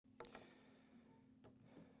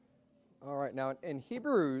All right, now in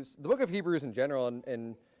Hebrews, the book of Hebrews in general,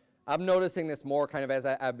 and I'm noticing this more kind of as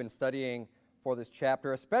I've been studying for this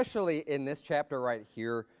chapter, especially in this chapter right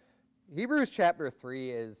here. Hebrews chapter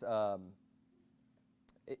 3 is,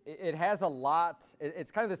 it has a lot,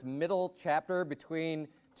 it's kind of this middle chapter between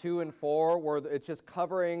 2 and 4 where it's just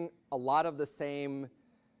covering a lot of the same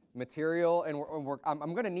material, and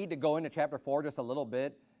I'm going to need to go into chapter 4 just a little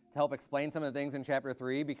bit to help explain some of the things in chapter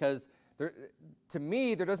 3, because to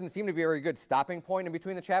me, there doesn't seem to be a very good stopping point in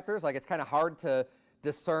between the chapters. Like, it's kind of hard to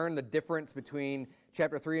discern the difference between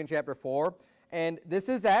chapter 3 and chapter 4. And this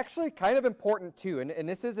is actually kind of important too. And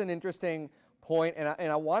this is an interesting point, and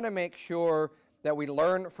I want to make sure that we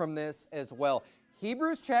learn from this as well.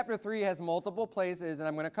 Hebrews chapter 3 has multiple places, and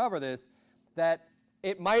I'm going to cover this, that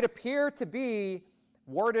it might appear to be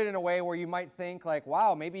worded in a way where you might think like,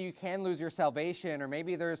 wow, maybe you can lose your salvation, or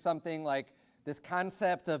maybe there's something like this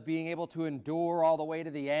concept of being able to endure all the way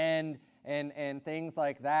to the end, and things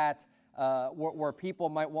like that, where people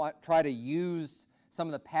might try to use some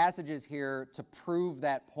of the passages here to prove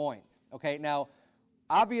that point. Okay, now,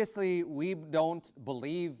 obviously, we don't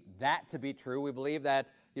believe that to be true. We believe that,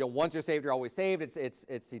 you know, once you're saved, you're always saved.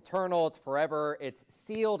 It's eternal, it's forever, it's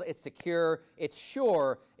sealed, it's secure, it's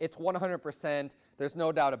sure, it's 100%. There's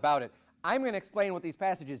no doubt about it. I'm going to explain what these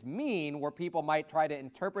passages mean, where people might try to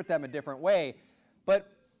interpret them a different way.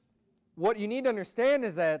 But what you need to understand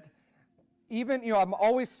is that even, you know, I'm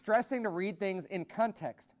always stressing to read things in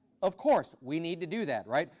context. Of course, we need to do that,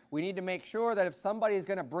 right? We need to make sure that if somebody is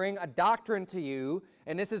going to bring a doctrine to you,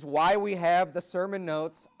 and this is why we have the sermon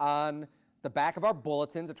notes on the back of our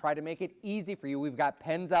bulletins to try to make it easy for you. We've got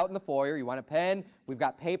pens out in the foyer. You want a pen? We've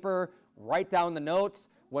got paper. Write down the notes.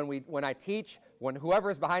 When I teach, when whoever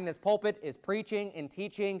is behind this pulpit is preaching and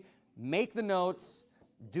teaching, make the notes.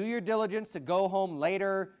 Do your diligence to go home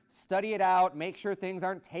later, study it out, make sure things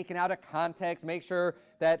aren't taken out of context, make sure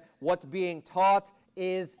that what's being taught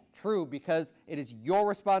is true, because it is your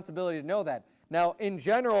responsibility to know that. Now, in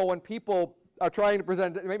general, when people are trying to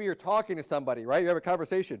present, maybe you're talking to somebody, right? You have a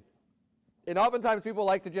conversation. And oftentimes people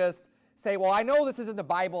like to just say, well, I know this is in the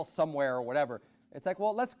Bible somewhere or whatever. It's like,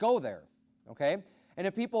 well, let's go there, okay? And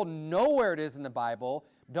if people know where it is in the Bible,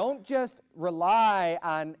 don't just rely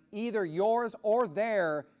on either yours or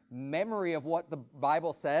their memory of what the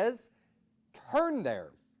Bible says. Turn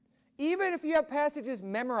there. Even if you have passages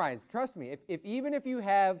memorized, trust me, even if you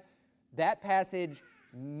have that passage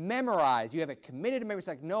memorized, you have it committed to memory, it's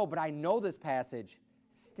like, no, but I know this passage,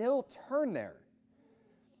 still turn there.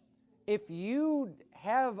 If you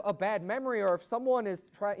have a bad memory, or if someone is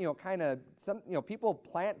trying, you know, kind of, people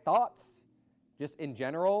plant thoughts just in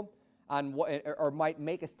general on what, or might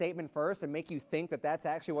make a statement first and make you think that that's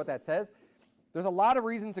actually what that says. There's a lot of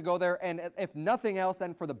reasons to go there, and if nothing else,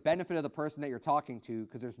 then for the benefit of the person that you're talking to,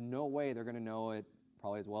 because there's no way they're going to know it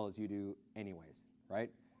probably as well as you do anyways, right?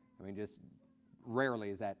 I mean, just rarely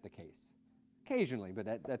is that the case. Occasionally, but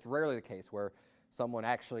that's rarely the case where someone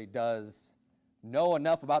actually does know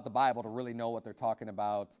enough about the Bible to really know what they're talking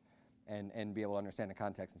about and be able to understand the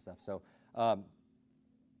context and stuff. So,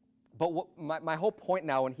 but my whole point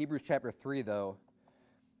now in Hebrews chapter 3, though,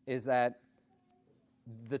 is that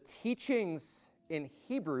the teachings in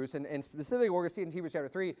Hebrews, and specifically what we're going to see in Hebrews chapter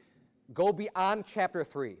 3, go beyond chapter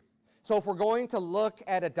 3. So if we're going to look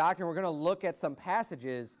at a doctrine, we're going to look at some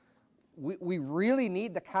passages, we really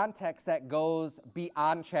need the context that goes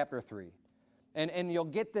beyond chapter 3. And you'll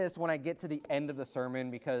get this when I get to the end of the sermon,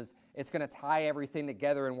 because it's going to tie everything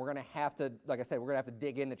together, and we're going to have to, like I said, we're going to have to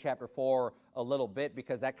dig into chapter 4 a little bit,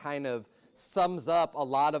 because that kind of sums up a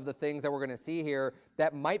lot of the things that we're going to see here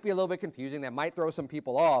that might be a little bit confusing, that might throw some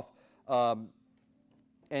people off, and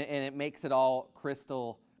it makes it all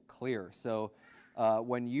crystal clear. So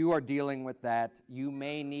when you are dealing with that, you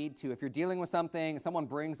may need to, if you're dealing with something, someone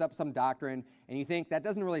brings up some doctrine, and you think, that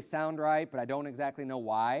doesn't really sound right, but I don't exactly know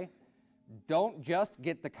why, don't just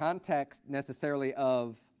get the context necessarily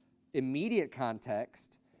of immediate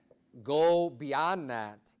context. Go beyond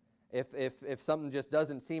that. If something just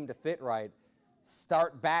doesn't seem to fit right,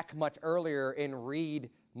 start back much earlier and read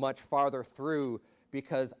much farther through,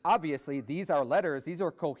 because obviously these are letters, these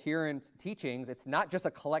are coherent teachings. It's not just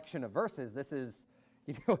a collection of verses. This is,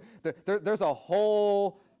 there's a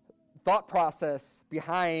whole thought process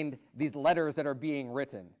behind these letters that are being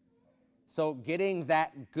written. So getting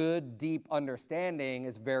that good, deep understanding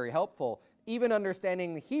is very helpful. Even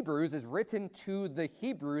understanding the Hebrews is written to the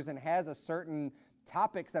Hebrews and has a certain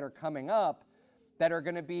topics that are coming up that are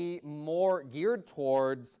going to be more geared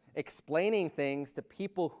towards explaining things to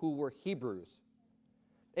people who were Hebrews.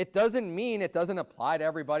 It doesn't mean it doesn't apply to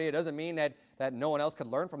everybody. It doesn't mean that no one else could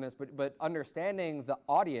learn from this, but understanding the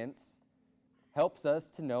audience helps us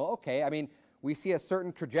to know, okay, I mean, we see a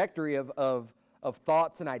certain trajectory of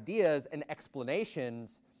thoughts and ideas and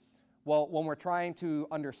explanations. Well, when we're trying to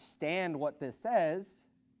understand what this says,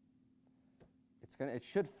 it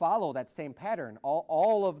should follow that same pattern.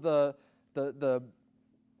 All of the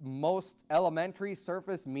most elementary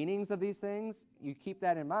surface meanings of these things, you keep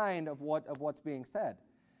that in mind of what's being said.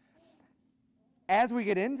 As we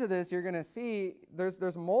get into this, you're going to see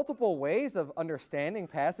there's multiple ways of understanding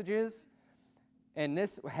passages, and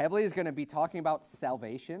this heavily is going to be talking about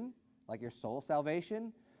salvation, like your soul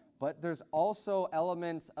salvation, but there's also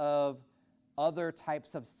elements of other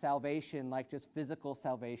types of salvation, like just physical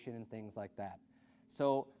salvation and things like that.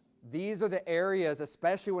 So these are the areas,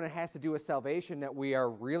 especially when it has to do with salvation, that we are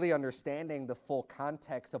really understanding the full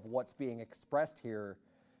context of what's being expressed here,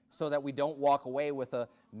 so that we don't walk away with a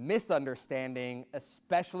misunderstanding,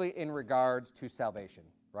 especially in regards to salvation,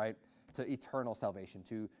 right? To eternal salvation,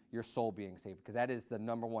 to your soul being saved, because that is the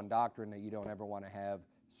number one doctrine that you don't ever want to have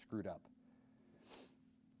screwed up.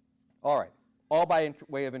 All right, all by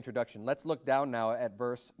way of introduction. Let's look down now at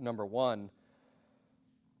verse number 1.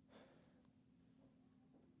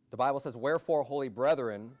 The Bible says, "Wherefore, holy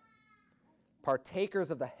brethren,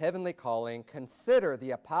 partakers of the heavenly calling, consider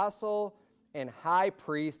the apostle and high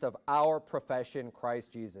priest of our profession,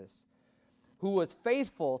 Christ Jesus, who was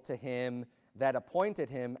faithful to him that appointed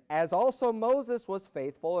him, as also Moses was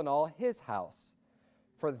faithful in all his house.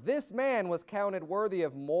 For this man was counted worthy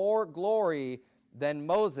of more glory than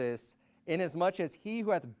Moses, inasmuch as he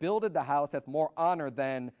who hath builded the house hath more honor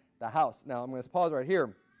than the house." Now, I'm going to pause right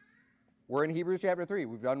here. We're in Hebrews chapter 3.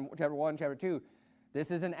 We've done chapter 1, chapter 2.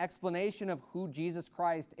 This is an explanation of who Jesus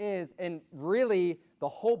Christ is, and really the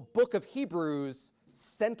whole book of Hebrews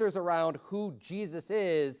centers around who Jesus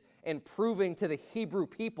is and proving to the Hebrew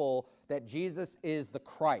people that Jesus is the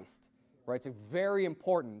Christ, right? It's very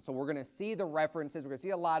important. So we're going to see the references. We're going to see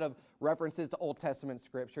a lot of references to Old Testament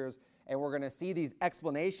scriptures, and we're going to see these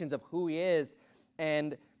explanations of who he is,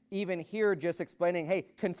 and even here just explaining, hey,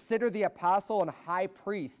 consider the apostle and high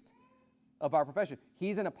priest of our profession.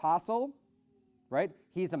 He's an apostle, right?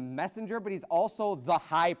 He's a messenger, but he's also the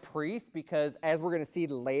high priest, because as we're going to see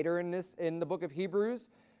later in the book of Hebrews,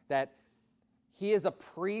 that he is a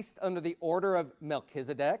priest under the order of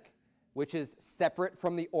Melchizedek, which is separate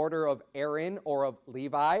from the order of Aaron or of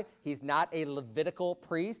Levi. He's not a Levitical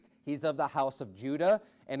priest. He's of the house of Judah,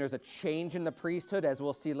 and there's a change in the priesthood. As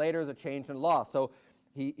we'll see later, there's a change in law. So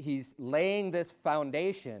he's laying this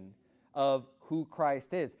foundation of who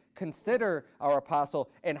Christ is. Consider our apostle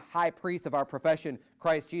and high priest of our profession,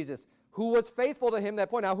 Christ Jesus, who was faithful to him that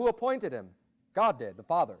point. Now, who appointed him? God did, the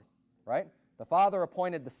Father, right? The Father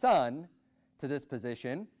appointed the Son to this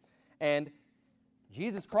position, and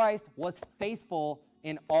Jesus Christ was faithful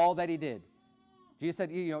in all that he did. Jesus said,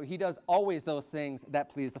 he does always those things that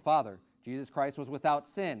please the Father. Jesus Christ was without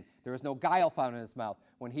sin. There was no guile found in his mouth.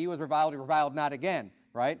 When he was reviled, he reviled not again,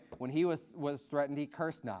 right? When he was threatened, he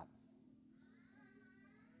cursed not.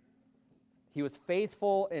 He was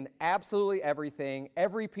faithful in absolutely everything.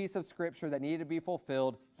 Every piece of scripture that needed to be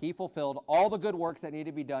fulfilled, he fulfilled. All the good works that needed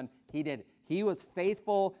to be done, he did. He was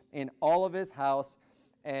faithful in all of his house.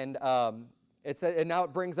 And now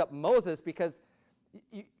it brings up Moses, because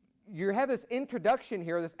you have this introduction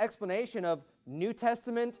here, this explanation of New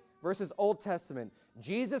Testament versus Old Testament.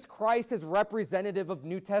 Jesus Christ is representative of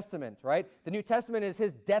New Testament, right? The New Testament is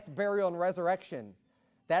his death, burial, and resurrection.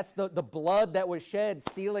 That's the blood that was shed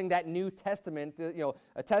sealing that New Testament.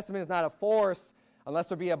 A testament is not a force unless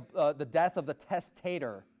there be the death of the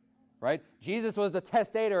testator, right? Jesus was the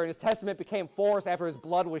testator, and his testament became force after his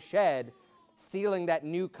blood was shed, sealing that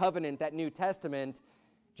new covenant, that New Testament,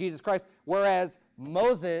 Jesus Christ. Whereas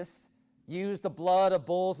Moses used the blood of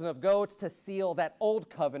bulls and of goats to seal that old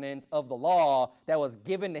covenant of the law that was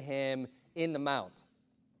given to him in the mount,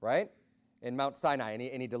 right? In Mount Sinai,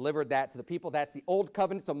 and he delivered that to the people. That's the old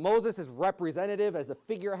covenant. So Moses is representative as the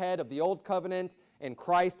figurehead of the old covenant, and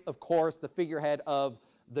Christ, of course, the figurehead of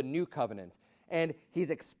the new covenant. And he's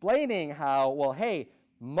explaining how, well, hey,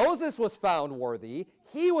 Moses was found worthy.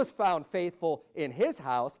 He was found faithful in his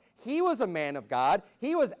house. He was a man of God.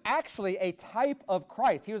 He was actually a type of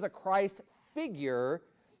Christ. He was a Christ figure.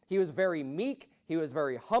 He was very meek. He was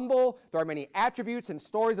very humble. There are many attributes and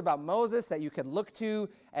stories about Moses that you could look to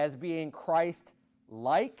as being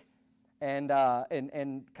Christ-like, and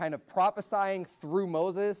kind of prophesying through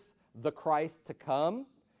Moses the Christ to come.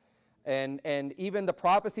 And even the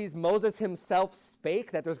prophecies, Moses himself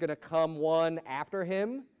spake that there's going to come one after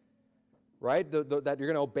him, right? That you're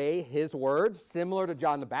going to obey his words, similar to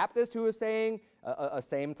John the Baptist, who was saying a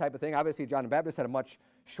same type of thing. Obviously, John the Baptist had a much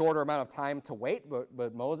shorter amount of time to wait,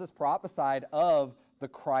 but Moses prophesied of the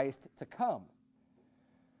Christ to come.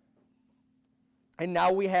 And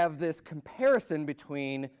now we have this comparison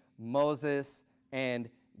between Moses and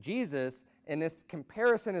Jesus, and this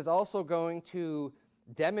comparison is also going to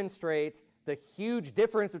demonstrate the huge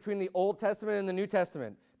difference between the Old Testament and the New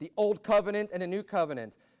Testament, the Old Covenant and the New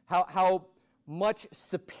Covenant, how much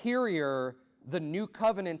superior the New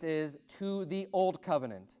Covenant is to the Old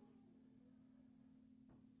Covenant.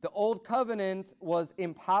 The Old Covenant was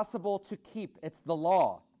impossible to keep. It's the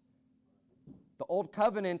law. The Old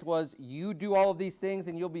Covenant was, you do all of these things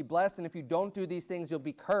and you'll be blessed, and if you don't do these things, you'll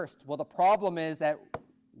be cursed. Well, the problem is that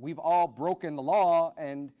we've all broken the law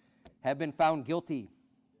and have been found guilty.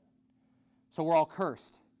 So we're all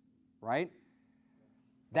cursed, right?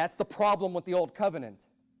 That's the problem with the Old Covenant,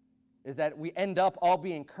 is that we end up all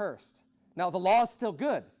being cursed. Now, the law is still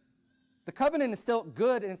good. The covenant is still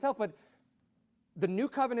good in itself, but the New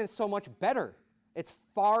Covenant is so much better. It's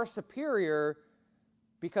far superior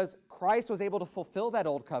because Christ was able to fulfill that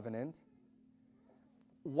Old Covenant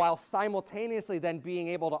while simultaneously then being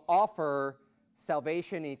able to offer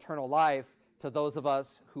salvation and eternal life to those of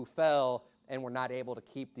us who fell and were not able to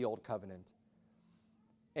keep the Old Covenant.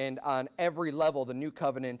 And on every level, the New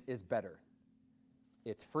Covenant is better.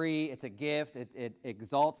 It's free, it's a gift, it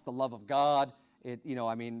exalts the love of God.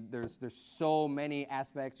 There's so many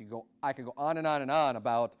aspects. I could go on and on and on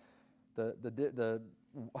about the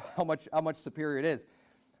how much superior it is.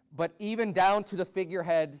 But even down to the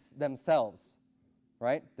figureheads themselves,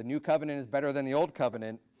 right? The New Covenant is better than the Old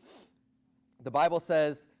Covenant. The Bible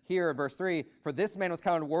says here in verse 3, "For this man was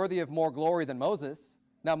counted worthy of more glory than Moses."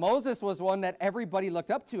 Now, Moses was one that everybody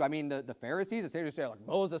looked up to. I mean, the Pharisees, the Sadducees say, like,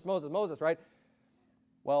 Moses, right?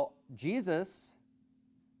 Well, Jesus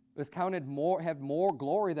was counted have more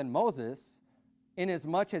glory than Moses,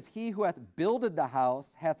 inasmuch as he who hath builded the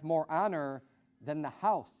house hath more honor than the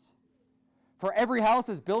house. For every house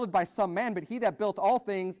is builded by some man, but he that built all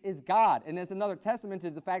things is God. And it's another testament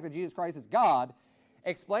to the fact that Jesus Christ is God,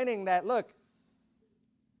 explaining that, look,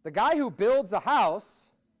 the guy who builds a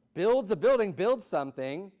house, builds a building, builds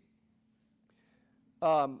something,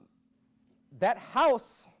 that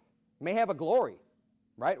house may have a glory,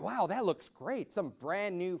 right? Wow, that looks great. Some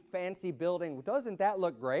brand new fancy building. Doesn't that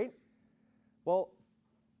look great? Well,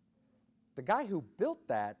 the guy who built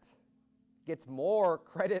that gets more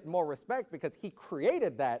credit, more respect because he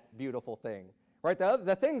created that beautiful thing, right?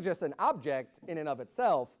 The thing's just an object in and of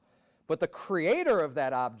itself, but the creator of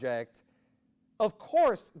that object, of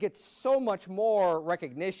course, gets so much more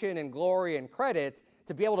recognition and glory and credit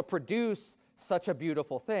to be able to produce such a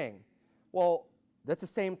beautiful thing. Well, that's the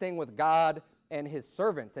same thing with God and his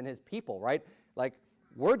servants and his people, right? Like,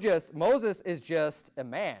 Moses is just a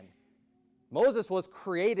man. Moses was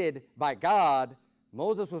created by God.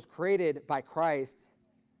 Moses was created by Christ.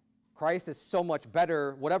 Christ is so much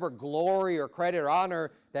better. Whatever glory or credit or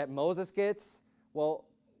honor that Moses gets, well,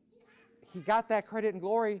 he got that credit and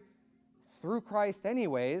glory through Christ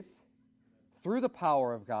anyways, through the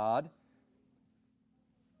power of God.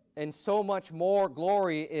 And so much more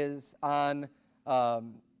glory is on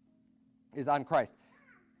Christ.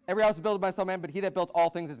 Every house is built by some man, but he that built all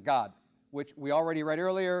things is God, which we already read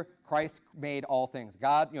earlier. Christ made all things.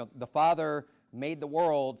 God, the Father made the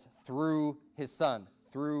world through his Son,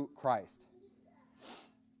 through Christ.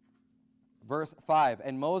 Verse 5,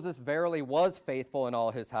 "And Moses verily was faithful in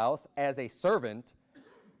all his house as a servant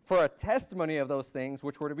for a testimony of those things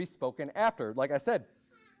which were to be spoken after." Like I said,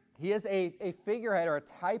 he is a figurehead or a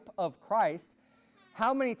type of Christ.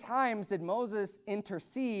 How many times did Moses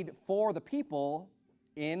intercede for the people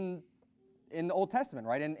in the Old Testament,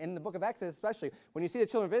 right? In the book of Exodus especially, when you see the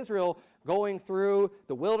children of Israel going through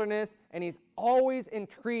the wilderness, and he's always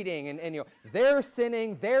entreating, and they're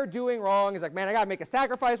sinning, they're doing wrong. He's like, man, I got to make a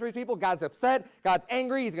sacrifice for these people. God's upset. God's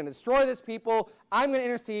angry. He's going to destroy this people. I'm going to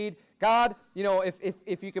intercede. God,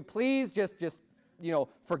 if you could please just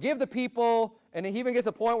forgive the people. And he even gets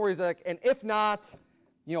a point where he's like, and if not,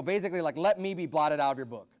 basically like, let me be blotted out of your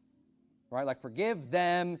book, right? Like, forgive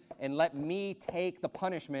them and let me take the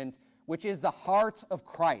punishment, which is the heart of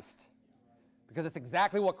Christ, because it's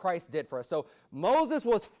exactly what Christ did for us. So Moses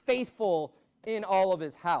was faithful in all of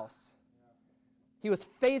his house. He was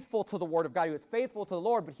faithful to the word of God. He was faithful to the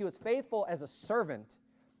Lord, but he was faithful as a servant.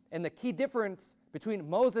 And the key difference between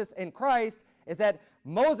Moses and Christ is that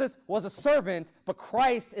Moses was a servant, but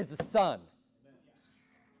Christ is the son.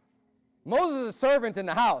 Moses is a servant in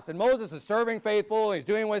the house, and Moses is serving faithful, and he's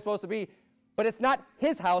doing what he's supposed to be, but it's not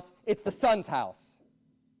his house, it's the son's house.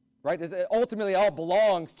 Right? It ultimately all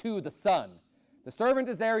belongs to the Son. The servant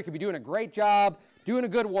is there. He could be doing a great job, doing a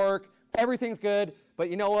good work. Everything's good. But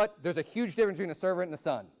you know what? There's a huge difference between a servant and a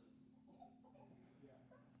son.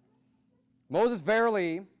 Moses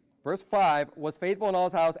verily, verse 5, was faithful in all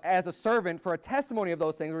his house as a servant for a testimony of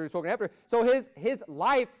those things which were spoken after. So his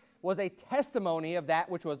life was a testimony of that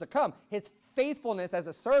which was to come. His faithfulness as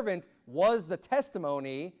a servant was the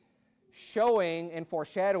testimony showing and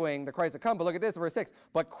foreshadowing the Christ to come. But look at this, verse 6.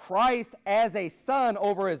 But Christ as a son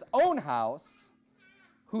over his own house,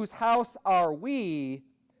 whose house are we,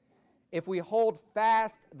 if we hold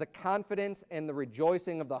fast the confidence and the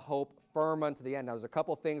rejoicing of the hope firm unto the end. Now, there's a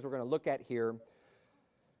couple things we're going to look at here.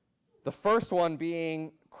 The first one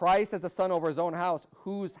being Christ as a son over his own house,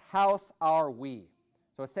 whose house are we?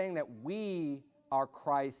 So it's saying that we are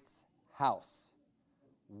Christ's house.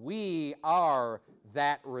 We are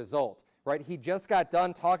that result, right? He just got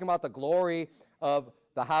done talking about the glory of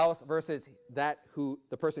the house versus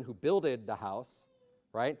the person who builded the house,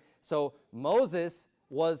 right? So Moses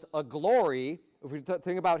was a glory. If we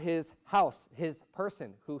think about his house, his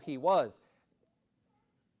person, who he was,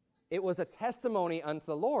 it was a testimony unto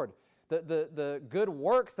the Lord. The good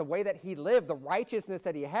works, the way that he lived, the righteousness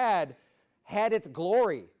that he had its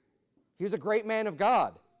glory. He was a great man of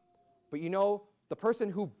God. But you know, the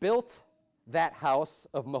person who built that house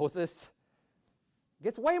of Moses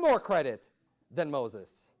gets way more credit than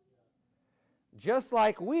Moses. Just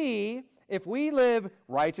like if we live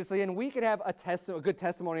righteously and we could have a good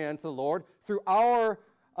testimony unto the Lord through our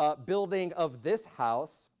building of this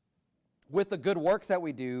house with the good works that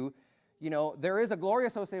we do, you know, there is a glory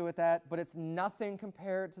associated with that, but it's nothing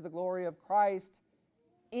compared to the glory of Christ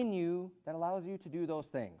in you that allows you to do those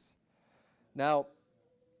things. Now,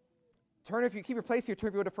 if you keep your place here, turn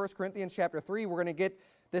if you go to 1 Corinthians chapter 3, we're going to get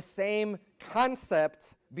the same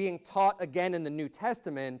concept being taught again in the New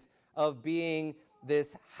Testament of being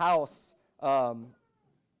this house of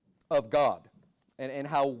God, and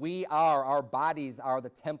how our bodies are the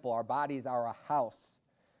temple, our bodies are a house,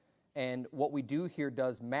 and what we do here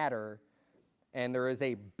does matter, and there is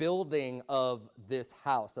a building of this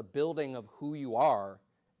house, a building of who you are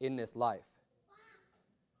in this life,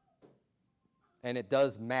 and it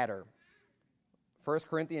does matter. 1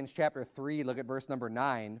 Corinthians chapter 3, look at verse number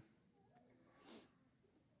 9.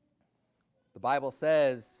 The Bible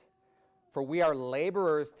says, for we are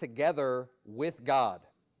laborers together with God.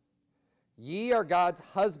 Ye are God's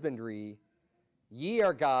husbandry, ye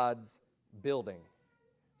are God's building.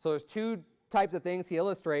 So there's two types of things he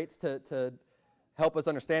illustrates to help us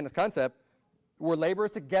understand this concept. We're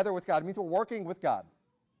laborers together with God. It means we're working with God.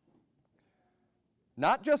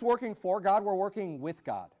 Not just working for God, we're working with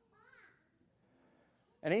God.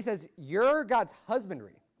 And he says, you're God's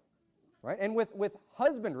husbandry, right? And with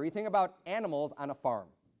husbandry, think about animals on a farm,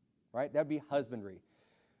 right? That would be husbandry.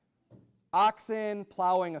 Oxen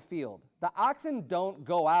plowing a field. The oxen don't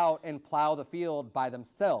go out and plow the field by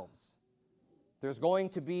themselves. There's going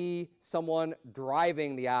to be someone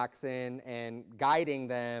driving the oxen and guiding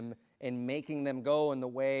them and making them go in the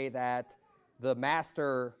way that the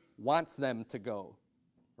master wants them to go,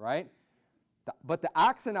 right? But the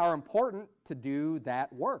oxen are important to do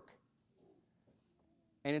that work.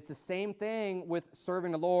 And it's the same thing with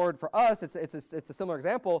serving the Lord. For us, it's a similar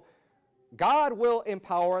example. God will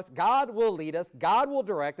empower us. God will lead us. God will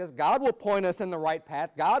direct us. God will point us in the right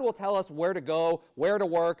path. God will tell us where to go, where to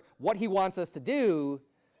work, what he wants us to do.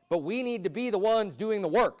 But we need to be the ones doing the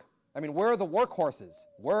work. I mean, we're the workhorses.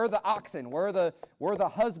 We're the oxen. We're the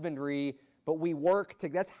husbandry. But we work.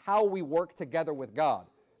 That's how we work together with God.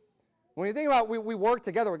 When you think about we work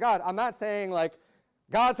together with God, I'm not saying like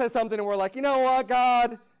God says something and we're like, you know what,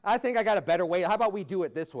 God, I think I got a better way. How about we do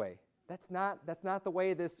it this way? That's not the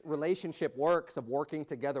way this relationship works of working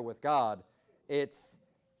together with God. It's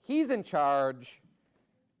he's in charge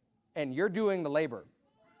and you're doing the labor,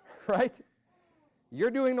 right?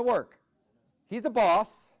 You're doing the work. He's the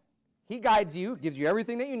boss. He guides you, gives you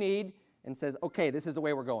everything that you need, and says, okay, this is the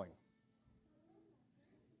way we're going.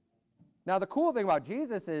 Now, the cool thing about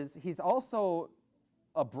Jesus is he's also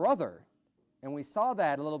a brother, and we saw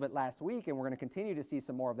that a little bit last week, and we're going to continue to see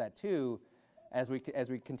some more of that too as we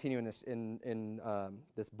continue in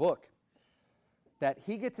this book, that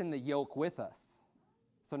he gets in the yoke with us.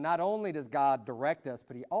 So not only does God direct us,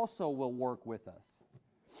 but he also will work with us.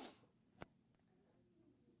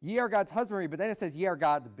 Ye are God's husbandry, but then it says ye are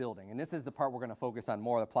God's building. And this is the part we're going to focus on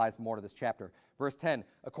more, that applies more to this chapter. Verse 10,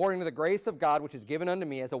 according to the grace of God which is given unto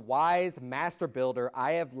me as a wise master builder,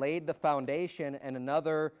 I have laid the foundation, and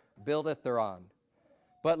another buildeth thereon.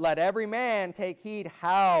 But let every man take heed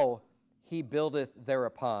how he buildeth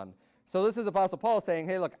thereupon. So this is Apostle Paul saying,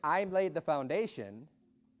 hey, look, I laid the foundation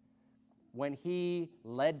when he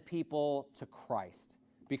led people to Christ.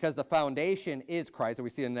 because the foundation is Christ. And we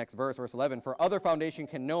see in the next verse, verse 11, for other foundation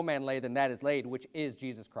can no man lay than that is laid, which is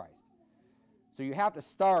Jesus Christ. So you have to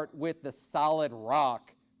start with the solid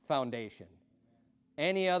rock foundation.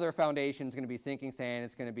 Any other foundation is going to be sinking sand.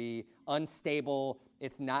 It's going to be unstable.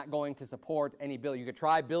 It's not going to support any build. You could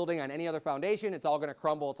try building on any other foundation. It's all going to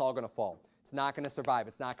crumble. It's all going to fall. It's not going to survive.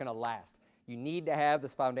 It's not going to last. You need to have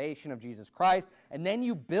this foundation of Jesus Christ, and then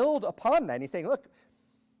you build upon that. And he's saying, look,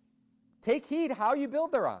 take heed how you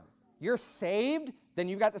build thereon. You're saved, then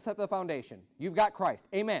you've got to set the foundation. You've got Christ.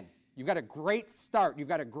 Amen. You've got a great start. You've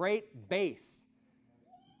got a great base.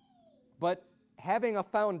 But having a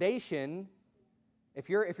foundation, if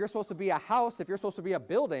you're supposed to be a house, if you're supposed to be a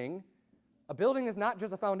building is not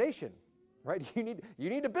just a foundation, right? You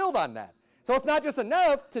need to build on that. So it's not just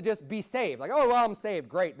enough to just be saved. Like, oh, well, I'm saved.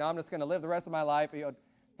 Great. Now I'm just going to live the rest of my life. You know,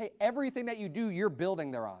 hey, everything that you do, you're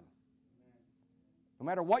building thereon. No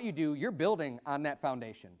matter what you do, you're building on that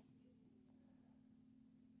foundation.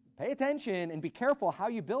 Pay attention and be careful how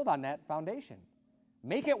you build on that foundation.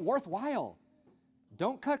 Make it worthwhile.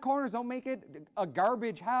 Don't cut corners. Don't make it a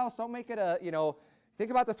garbage house. Don't make it a, think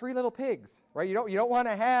about the 3 little pigs, right? You don't want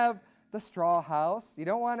to have the straw house. You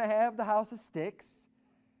don't want to have the house of sticks,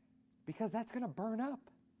 because that's going to burn up.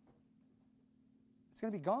 It's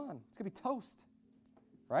going to be gone. It's going to be toast,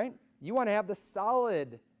 right? You want to have the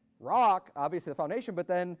solid rock, obviously the foundation, but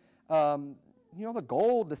then, the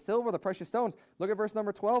gold, the silver, the precious stones. Look at verse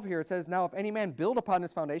number 12 here. It says, now if any man build upon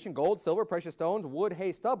this foundation, gold, silver, precious stones, wood,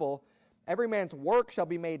 hay, stubble, every man's work shall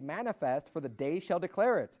be made manifest, for the day shall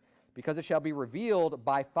declare it, because it shall be revealed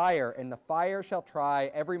by fire, and the fire shall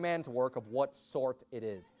try every man's work of what sort it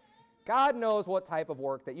is. God knows what type of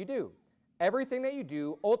work that you do. Everything that you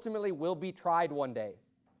do ultimately will be tried one day.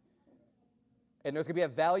 And there's going to be a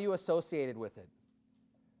value associated with it.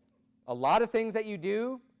 A lot of things that you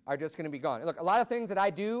do are just going to be gone. Look, a lot of things that I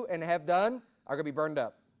do and have done are going to be burned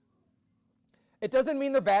up. It doesn't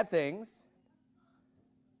mean they're bad things,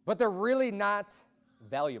 but they're really not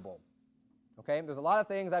valuable. Okay? There's a lot of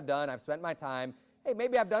things I've done. I've spent my time. Hey,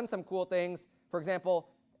 maybe I've done some cool things, for example,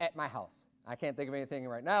 at my house. I can't think of anything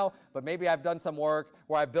right now, but maybe I've done some work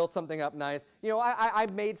where I built something up nice. I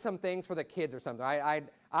made some things for the kids or something.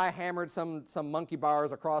 I hammered some monkey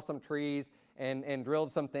bars across some trees and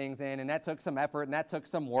drilled some things in, and that took some effort, and that took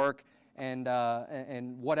some work, and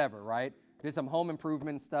whatever, right? Did some home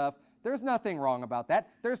improvement stuff. There's nothing wrong about that.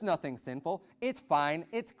 There's nothing sinful. It's fine.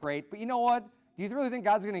 It's great. But you know what? Do you really think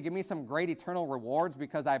God's going to give me some great eternal rewards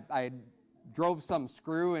because I drove some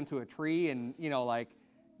screw into a tree and,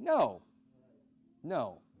 no.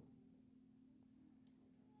 No.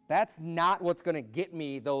 That's not what's going to get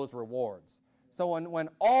me those rewards. So when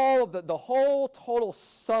all of the whole total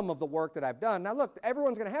sum of the work that I've done, now look,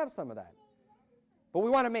 everyone's going to have some of that. But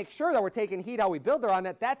we want to make sure that we're taking heed how we build thereon,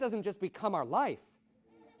 that doesn't just become our life,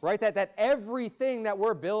 right? That everything that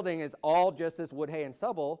we're building is all just this wood, hay, and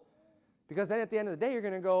stubble, because then at the end of the day, you're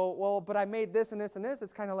going to go, well, but I made this and this and this.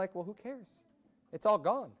 It's kind of like, well, who cares? It's all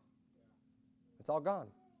gone. It's all gone.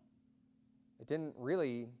 It didn't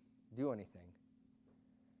really do anything.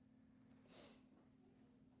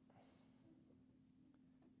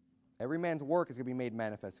 Every man's work is going to be made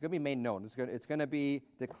manifest. It's going to be made known. It's going to be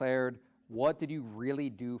declared, what did you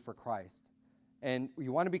really do for Christ? And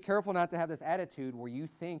you want to be careful not to have this attitude where you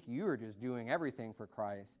think you're just doing everything for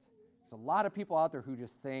Christ. There's a lot of people out there who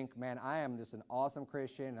just think, man, I am just an awesome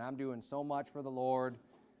Christian, and I'm doing so much for the Lord,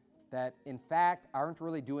 that in fact aren't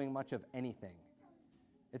really doing much of anything.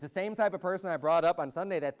 It's the same type of person I brought up on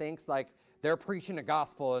Sunday that thinks like they're preaching the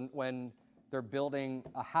gospel when they're building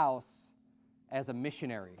a house as a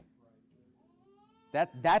missionary.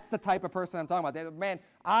 That's the type of person I'm talking about. Man,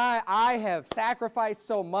 I have sacrificed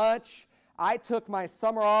so much. I took my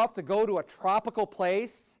summer off to go to a tropical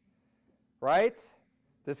place, right?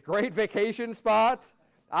 This great vacation spot.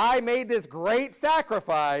 I made this great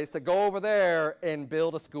sacrifice to go over there and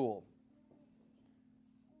build a school.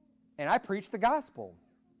 And I preached the gospel.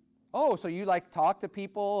 Oh, so you talk to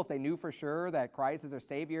people if they knew for sure that Christ is their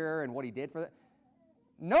Savior and what He did for them?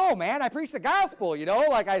 No, man, I preached the gospel,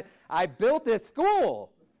 I built this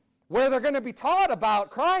school where they're going to be taught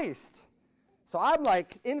about Christ. So I'm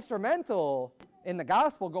instrumental in the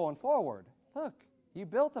gospel going forward. Look, you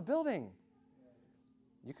built a building.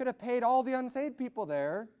 You could have paid all the unsaved people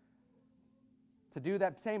there to do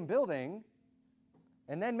that same building,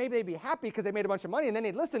 and then maybe they'd be happy because they made a bunch of money, and then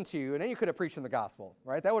they'd listen to you, and then you could have preached them the gospel,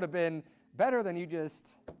 right? That would have been better than you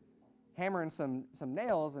just hammering some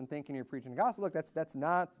nails and thinking you're preaching the gospel. Look, that's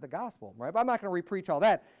not the gospel, right? But I'm not going to repreach all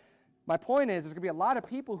that. my point is there's going to be a lot of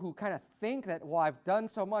people who kind of think that, well, I've done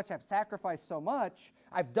so much, I've sacrificed so much,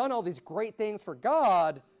 I've done all these great things for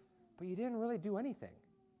God, but you didn't really do anything,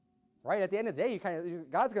 right? At the end of the day,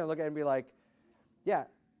 God's going to look at it and be like, yeah,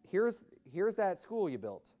 here's that school you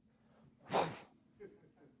built.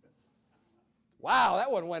 Wow,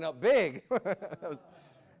 that one went up big.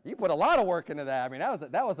 You put a lot of work into that. I mean,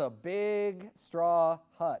 that was a big straw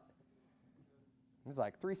hut. It was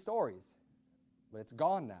like 3 stories, but it's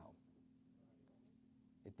gone now.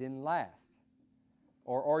 It didn't last.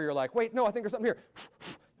 Or you're like, wait, no, I think there's something here.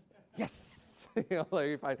 Yes.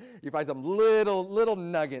 Like you find some little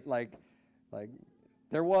nugget, like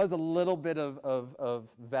there was a little bit of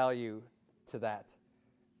value to that.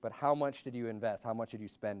 But how much did you invest? How much did you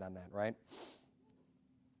spend on that, right?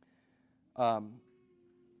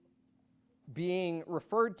 Being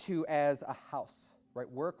referred to as a house, right?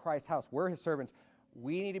 We're Christ's house. We're his servants.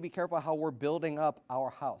 We need to be careful how we're building up our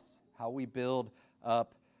house, how we build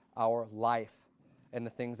up our life and the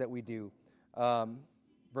things that we do.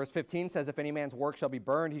 Verse 15 says, if any man's work shall be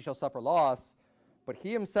burned, he shall suffer loss, but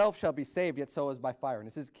he himself shall be saved, yet so is by fire. And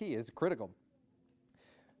this is key, it's critical.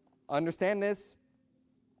 Understand this.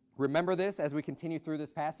 Remember this as we continue through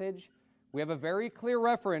this passage. We have a very clear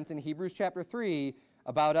reference in Hebrews chapter 3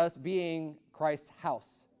 about us being Christ's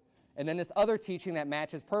house. And then this other teaching that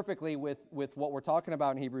matches perfectly with what we're talking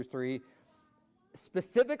about in Hebrews 3,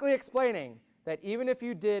 specifically explaining that even if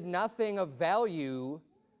you did nothing of value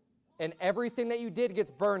and everything that you did gets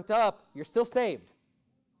burnt up, you're still saved.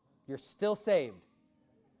 You're still saved.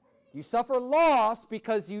 You suffer loss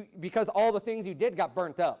because all the things you did got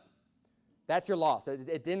burnt up. That's your loss.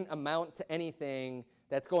 It didn't amount to anything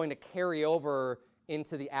that's going to carry over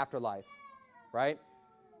into the afterlife, right?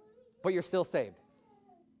 But you're still saved.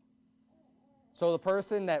 So the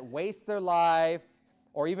person that wastes their life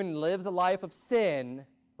or even lives a life of sin,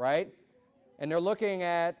 right, and they're looking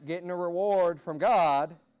at getting a reward from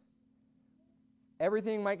God,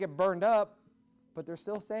 everything might get burned up, but they're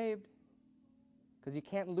still saved because you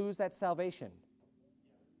can't lose that salvation.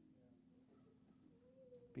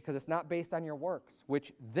 Because it's not based on your works,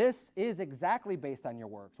 which this is exactly based on your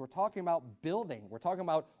works. We're talking about building. We're talking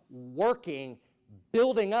about working,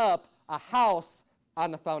 building up a house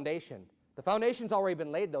on the foundation. The foundation's already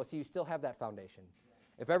been laid, though, so you still have that foundation.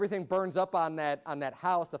 If everything burns up on that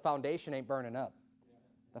house, the foundation ain't burning up.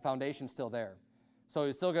 The foundation's still there. So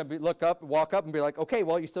you're still going to walk up and be like, okay,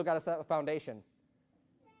 well, you still got to set a foundation.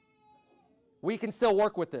 We can still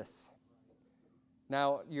work with this.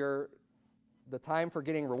 Now, the time for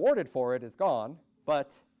getting rewarded for it is gone,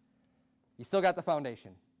 but you still got the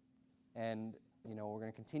foundation. And, we're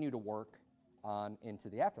going to continue to work on into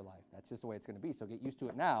the afterlife. That's just the way it's going to be. So get used to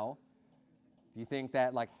it now. If you think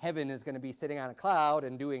that, like, heaven is going to be sitting on a cloud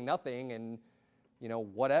and doing nothing and,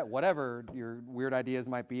 whatever your weird ideas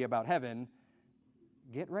might be about heaven,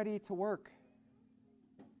 get ready to work.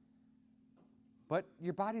 But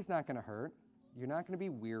your body's not going to hurt. You're not going to be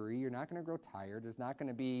weary. You're not going to grow tired. There's not going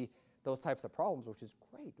to be those types of problems, which is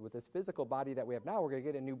great. With this physical body that we have now, we're going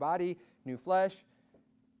to get a new body, new flesh.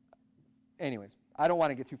 Anyways, I don't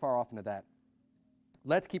want to get too far off into that.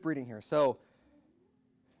 Let's keep reading here. So,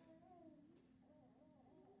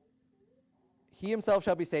 he himself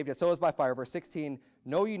shall be saved, yet so is by fire. Verse 16,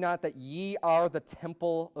 know ye not that ye are the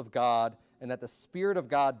temple of God, and that the Spirit of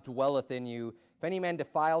God dwelleth in you? If any man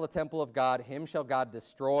defile the temple of God, him shall God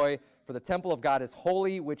destroy. For the temple of God is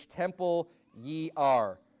holy, which temple ye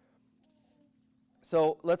are.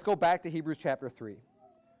 So let's go back to Hebrews chapter 3.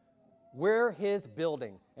 We're his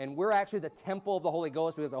building, and we're actually the temple of the Holy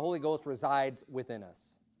Ghost because the Holy Ghost resides within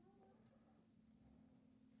us.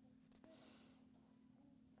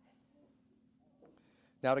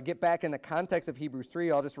 Now, to get back in the context of Hebrews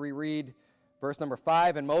 3, I'll just reread verse number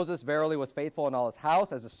 5. And Moses verily was faithful in all his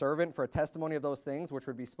house as a servant for a testimony of those things which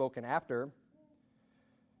would be spoken after.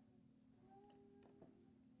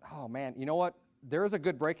 Oh, man, you know what? There is a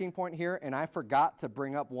good breaking point here, and I forgot to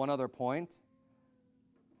bring up one other point,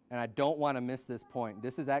 and I don't want to miss this point.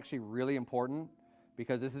 This is actually really important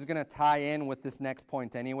because this is going to tie in with this next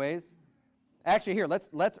point anyways. Actually, here,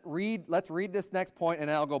 let's read this next point, and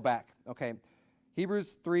then I'll go back. Okay.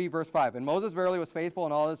 Hebrews 3, verse 5. And Moses verily was faithful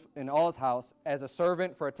in all his house as a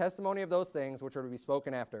servant for a testimony of those things which are to be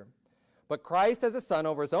spoken after. But Christ as a son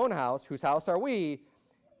over his own house, whose house are we,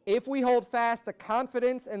 if we hold fast the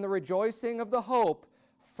confidence and the rejoicing of the hope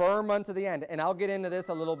firm unto the end. And I'll get into this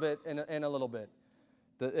a little bit in a little bit.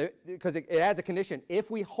 Because it adds a condition.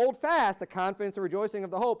 If we hold fast the confidence and rejoicing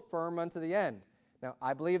of the hope firm unto the end. Now,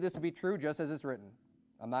 I believe this to be true just as it's written.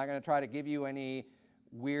 I'm not going to try to give you any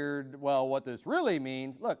weird, what this really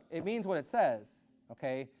means. Look, it means what it says,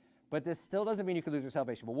 okay? But this still doesn't mean you could lose your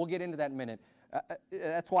salvation. But we'll get into that in a minute.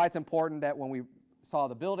 That's why it's important that when we saw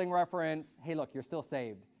the building reference, hey, look, you're still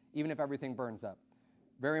saved, even if everything burns up.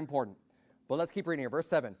 Very important. But let's keep reading here. Verse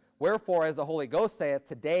 7. Wherefore, as the Holy Ghost saith,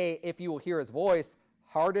 today, if you will hear his voice,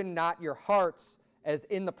 harden not your hearts as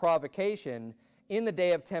in the provocation, in the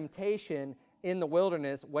day of temptation, in the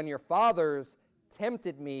wilderness, when your fathers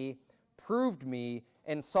tempted me, proved me,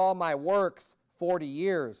 and saw my works 40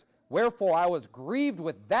 years. Wherefore I was grieved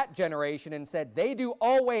with that generation, and said, they do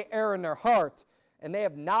always err in their heart, and they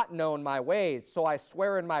have not known my ways. So I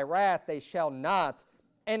swear in my wrath, they shall not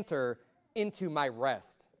enter into my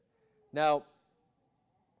rest. Now,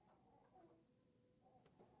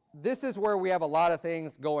 this is where we have a lot of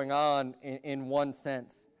things going on in one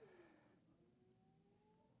sense.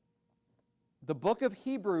 The book of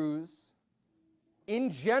Hebrews,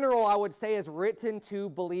 in general, I would say, is written to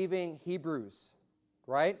believing Hebrews,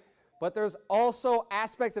 right? But there's also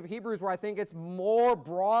aspects of Hebrews where I think it's more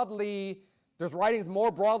broadly, there's writings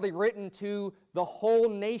more broadly written to the whole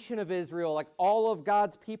nation of Israel, like all of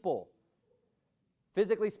God's people,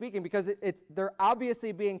 physically speaking, because they're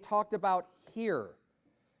obviously being talked about here.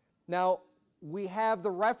 Now, we have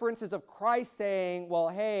the references of Christ saying, well,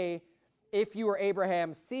 hey, if you were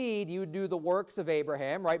Abraham's seed, you would do the works of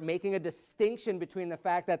Abraham, right? Making a distinction between the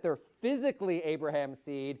fact that they're physically Abraham's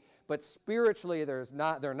seed, but spiritually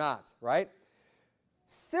they're not, right?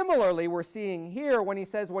 Similarly, we're seeing here when he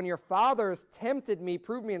says, when your fathers tempted me,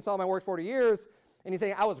 proved me, and saw my work 40 years, and he's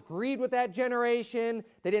saying, I was grieved with that generation.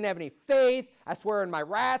 They didn't have any faith. I swear in my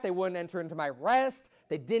wrath, they wouldn't enter into my rest.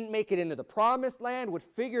 They didn't make it into the promised land, which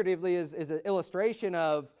figuratively is an illustration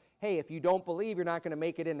of, hey, if you don't believe, you're not going to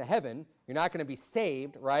make it into heaven. You're not going to be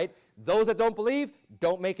saved, right? Those that don't believe,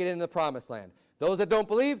 don't make it into the promised land. Those that don't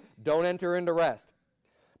believe, don't enter into rest.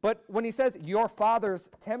 But when he says, your fathers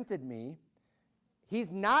tempted me,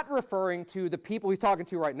 he's not referring to the people he's talking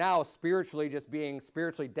to right now spiritually, just being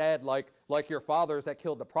spiritually dead like your fathers that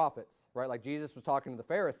killed the prophets, right? Like Jesus was talking to the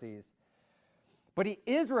Pharisees. But he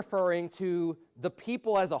is referring to the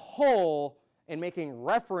people as a whole and making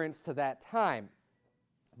reference to that time.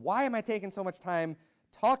 Why am I taking so much time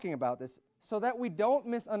talking about this? So that we don't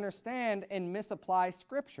misunderstand and misapply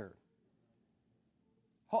Scripture.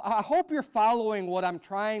 I hope you're following what I'm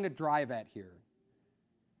trying to drive at here.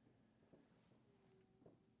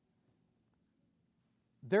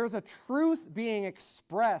 There's a truth being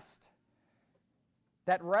expressed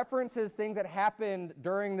that references things that happened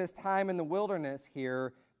during this time in the wilderness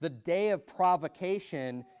here, the day of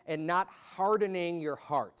provocation, and not hardening your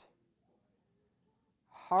heart.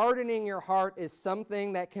 Hardening your heart is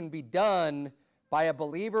something that can be done by a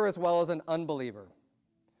believer as well as an unbeliever.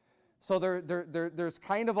 So there's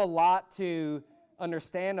kind of a lot to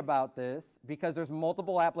understand about this because there's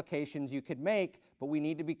multiple applications you could make, but we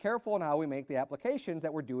need to be careful in how we make the applications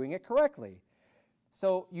that we're doing it correctly.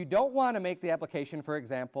 So you don't want to make the application, for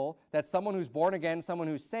example, that someone who's born again, someone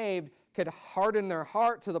who's saved, could harden their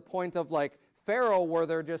heart to the point of like Pharaoh where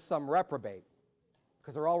they're just some reprobate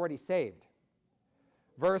because they're already saved.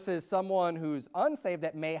 Versus someone who's unsaved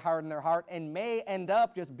that may harden their heart and may end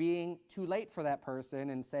up just being too late for that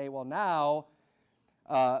person and say, well, now,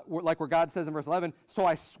 like where God says in verse 11, so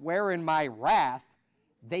I swear in my wrath,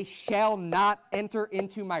 they shall not enter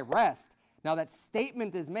into my rest. Now that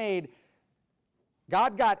statement is made,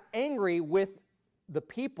 God got angry with the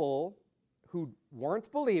people who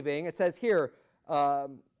weren't believing. It says here,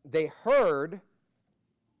 they heard,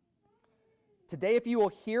 today if you will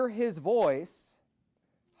hear his voice,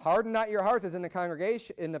 harden not your hearts as in the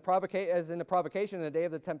congregation, in the provocation in the day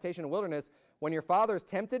of the temptation in the wilderness, when your fathers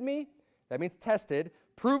tempted me, that means tested,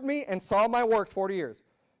 proved me, and saw my works 40 years.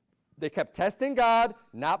 They kept testing God,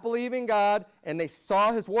 not believing God, and they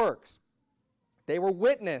saw his works. They were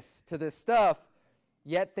witness to this stuff,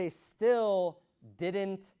 yet they still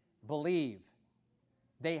didn't believe.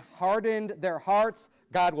 They hardened their hearts.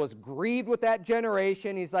 God was grieved with that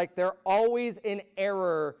generation. He's like, they're always in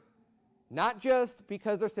error, not just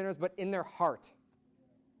because they're sinners, but in their heart.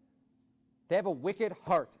 They have a wicked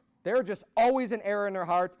heart. They're just always in error in their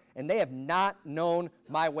heart, and they have not known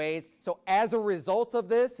my ways. So as a result of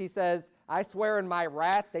this, he says, I swear in my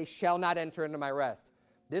wrath, they shall not enter into my rest.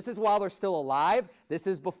 This is while they're still alive. This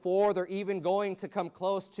is before they're even going to come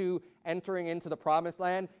close to entering into the promised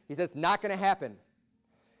land. He says, not going to happen.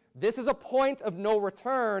 This is a point of no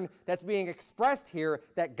return that's being expressed here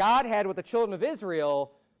that God had with the children of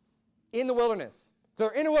Israel in the wilderness. So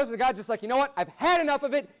in the wilderness, God's just like, you know what? I've had enough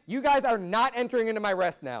of it. You guys are not entering into my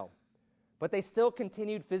rest now. But they still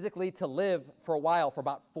continued physically to live for a while, for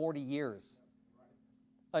about 40 years,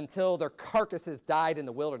 until their carcasses died in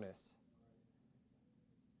the wilderness.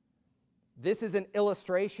 This is an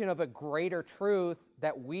illustration of a greater truth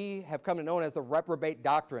that we have come to know as the reprobate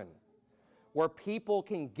doctrine, where people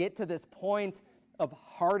can get to this point of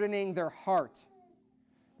hardening their heart.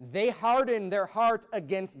 They harden their heart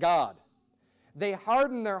against God. They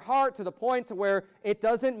harden their heart to the point to where it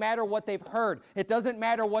doesn't matter what they've heard. It doesn't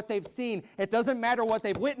matter what they've seen. It doesn't matter what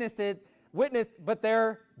they've witnessed, but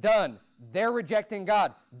they're done. They're rejecting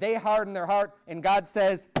God. They harden their heart, and God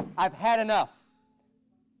says, I've had enough.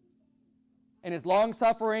 And his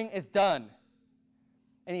long-suffering is done.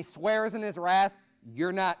 And he swears in his wrath,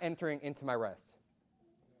 you're not entering into my rest.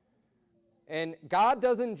 And God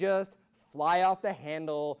doesn't just fly off the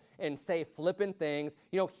handle and say flippant things.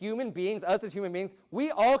 You know, human beings, us as human beings,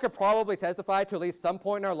 we all could probably testify to at least some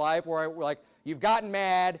point in our life where we're like, you've gotten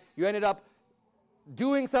mad, you ended up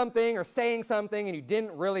doing something or saying something and you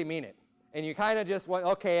didn't really mean it. And you kind of just went,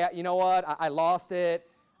 okay, you know what, I lost it.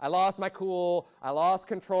 I lost my cool. I lost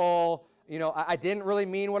control. You know, I didn't really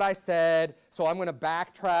mean what I said, so I'm going to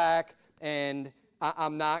backtrack, and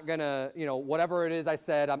I'm not going to, you know, whatever it is I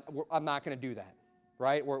said, I'm not going to do that,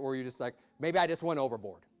 right? Where you're just like, maybe I just went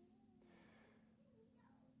overboard.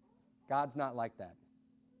 God's not like that.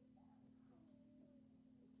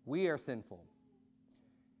 We are sinful.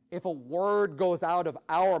 If a word goes out of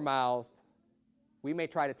our mouth, we may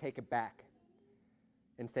try to take it back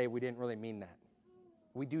and say we didn't really mean that.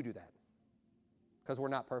 We do that because we're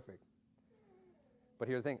not perfect. But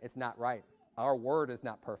here's the thing, it's not right. Our word is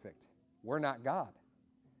not perfect. We're not God.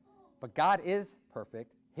 But God is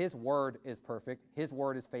perfect. His word is perfect. His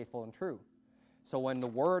word is faithful and true. So when the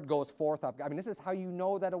word goes forth, I mean, this is how you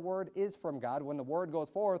know that a word is from God. When the word goes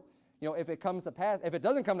forth, you know, if it comes to pass, if it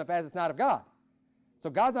doesn't come to pass, it's not of God. So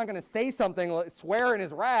God's not going to say something, swear in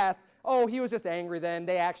his wrath, oh, he was just angry then,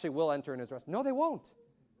 they actually will enter in his rest. No, they won't.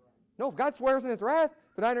 No, if God swears in his wrath,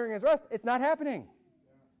 they're not entering his rest, it's not happening.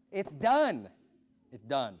 It's done. It's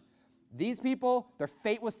done. These people, their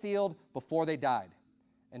fate was sealed before they died.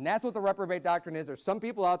 And that's what the reprobate doctrine is. There's some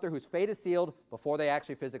people out there whose fate is sealed before they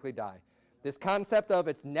actually physically die. This concept of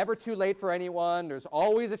it's never too late for anyone, there's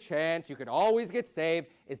always a chance, you could always get saved,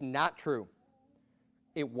 is not true.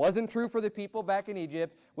 It wasn't true for the people back in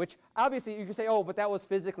Egypt, which obviously you can say, oh, but that was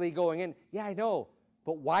physically going in. Yeah, I know.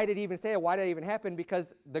 But why did he even say it? Why did it even happen?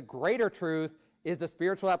 Because the greater truth is the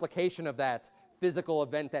spiritual application of that physical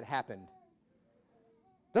event that happened.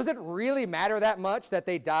 Does it really matter that much that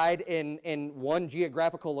they died in one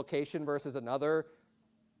geographical location versus another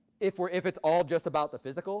if it's all just about the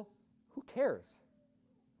physical? Who cares,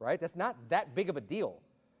 right? That's not that big of a deal.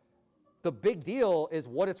 The big deal is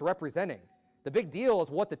what it's representing. The big deal is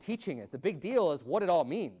what the teaching is. The big deal is what it all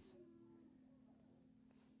means.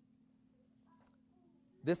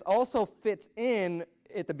 This also fits in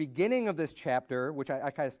at the beginning of this chapter, which I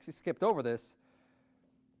kind of skipped over this.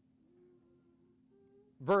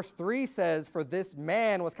 Verse 3 says, for this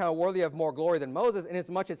man was kind of worthy of more glory than Moses,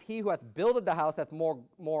 inasmuch as he who hath builded the house hath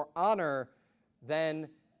more honor than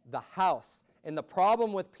the house. And the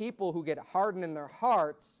problem with people who get hardened in their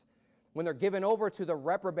hearts, when they're given over to the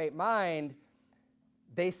reprobate mind,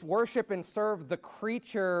 they worship and serve the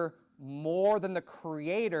creature more than the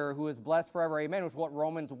Creator, who is blessed forever, amen, which is what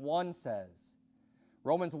Romans 1 says.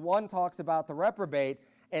 Romans 1 talks about the reprobate,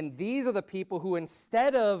 and these are the people who,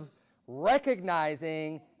 instead of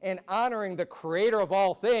recognizing and honoring the Creator of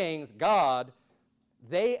all things, God,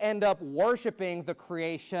 they end up worshiping the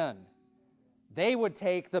creation. They would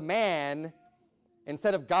take the man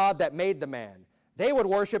instead of God that made the man. They would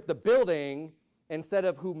worship the building instead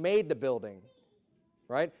of who made the building,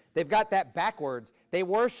 right? They've got that backwards. They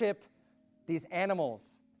worship these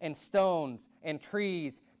animals and stones and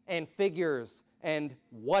trees and figures and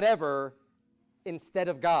whatever instead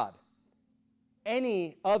of God.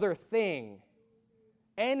 Any other thing,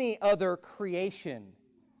 any other creation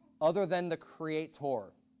other than the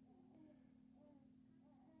Creator.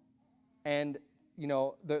 And, you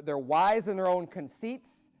know, they're wise in their own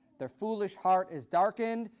conceits. Their foolish heart is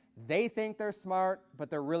darkened. They think they're smart, but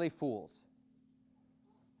they're really fools.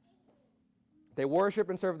 They worship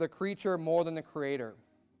and serve the creature more than the Creator.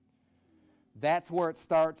 That's where it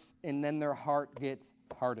starts, and then their heart gets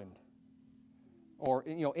hardened. Or,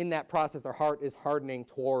 you know, in that process, their heart is hardening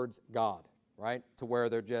towards God, right? To where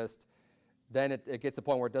they're just, then it gets to the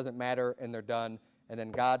point where it doesn't matter, and they're done. And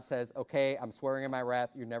then God says, okay, I'm swearing in my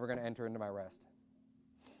wrath, you're never going to enter into my rest.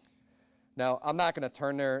 Now, I'm not going to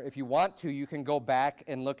turn there. If you want to, you can go back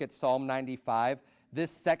and look at Psalm 95.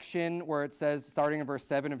 This section where it says, starting in verse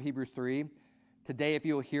 7 of Hebrews 3, today if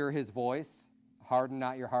you will hear his voice, harden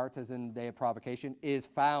not your hearts as in the day of provocation, is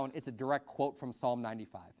found. It's a direct quote from Psalm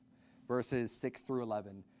 95, verses 6 through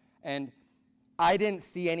 11. And I didn't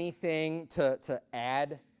see anything to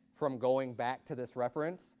add from going back to this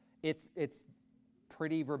reference. It's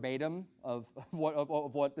pretty verbatim of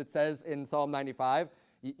what it says in Psalm 95.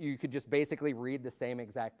 You could just basically read the same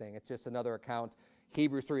exact thing. It's just another account.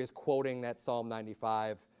 Hebrews 3 is quoting that Psalm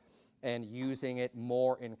 95 and using it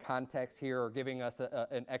more in context here, or giving us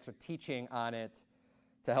an extra teaching on it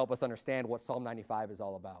to help us understand what Psalm 95 is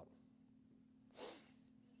all about.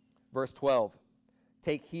 Verse 12,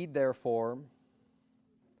 take heed therefore,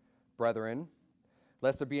 brethren,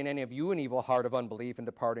 lest there be in any of you an evil heart of unbelief in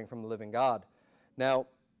departing from the living God. Now,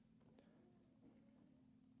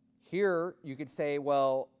 here you could say,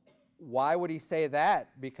 well, why would he say that?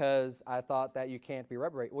 Because I thought that you can't be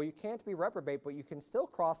reprobate. Well, you can't be reprobate, but you can still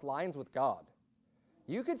cross lines with God.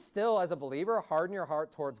 You could still, as a believer, harden your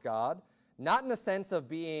heart towards God, not in the sense of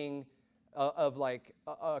being like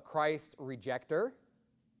a Christ rejecter,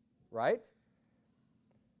 right?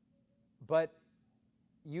 But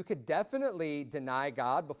you could definitely deny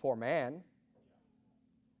God before man,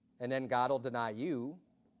 and then God will deny you.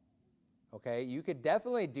 Okay, you could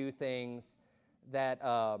definitely do things that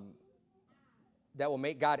that will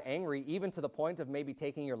make God angry, even to the point of maybe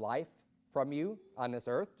taking your life from you on this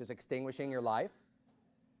earth, just extinguishing your life.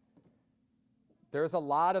 There's a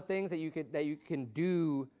lot of things that you can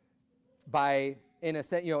do by, in a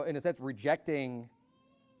sense, rejecting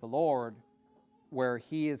the Lord, where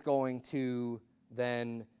He is going to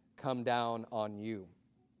then come down on you.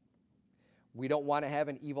 We don't want to have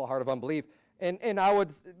an evil heart of unbelief. And I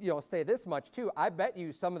would say this much too. I bet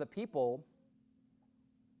you some of the people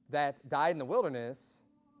that died in the wilderness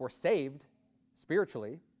were saved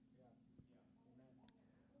spiritually,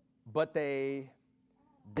 but they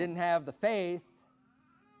didn't have the faith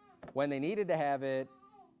when they needed to have it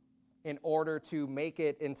in order to make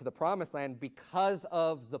it into the promised land, because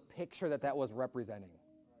of the picture that was representing.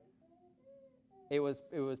 It was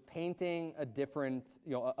painting a different,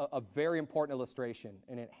 a very important illustration,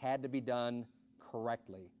 and it had to be done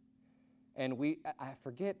correctly. And I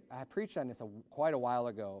forget, I preached on this quite a while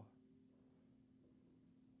ago,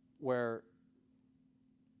 where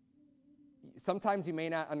sometimes you may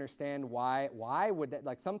not understand why would that,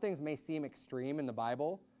 like, some things may seem extreme in the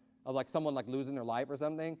Bible, of like someone like losing their life or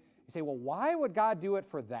something. You say, well, why would God do it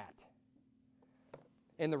for that?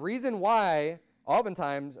 And the reason why,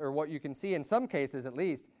 oftentimes, or what you can see in some cases at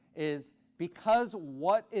least, is because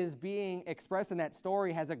what is being expressed in that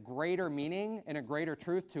story has a greater meaning and a greater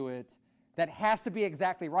truth to it that has to be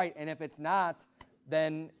exactly right. And if it's not,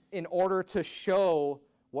 then in order to show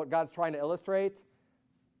what God's trying to illustrate,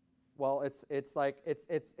 well, it's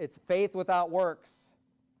faith without works,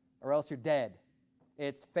 or else you're dead.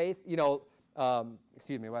 It's faith,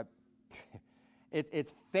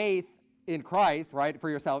 it's faith in Christ, right, for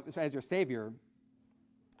yourself as your Savior.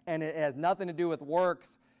 And it has nothing to do with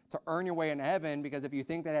works to earn your way into heaven, because if you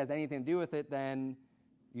think that has anything to do with it, then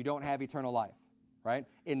you don't have eternal life, right?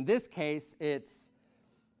 In this case, they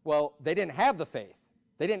didn't have the faith.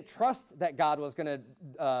 They didn't trust that God was going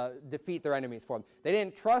to defeat their enemies for them. They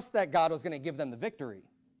didn't trust that God was going to give them the victory.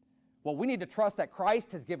 Well, we need to trust that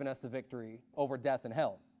Christ has given us the victory over death and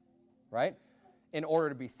hell, right, in order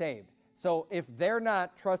to be saved. So if they're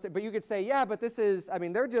not trusted, but you could say, yeah, but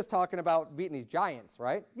they're just talking about beating these giants,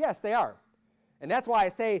 right? Yes, they are. And that's why I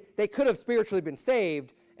say they could have spiritually been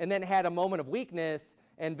saved and then had a moment of weakness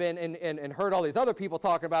and been and heard all these other people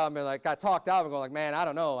talking about them and like got talked out and going like, man, I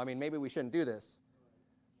don't know. Maybe we shouldn't do this.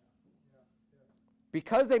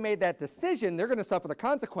 Because they made that decision, they're going to suffer the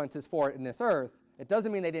consequences for it in this earth. It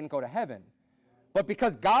doesn't mean they didn't go to heaven. But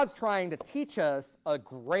because God's trying to teach us a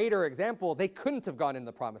greater example, they couldn't have gone into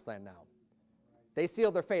the promised land now. They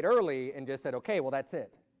sealed their fate early and just said, okay, well, that's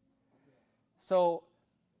it. So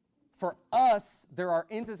for us, there are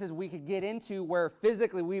instances we could get into where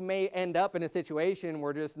physically we may end up in a situation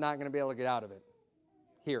we're just not going to be able to get out of it.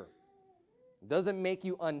 Here. It doesn't make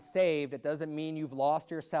you unsaved. It doesn't mean you've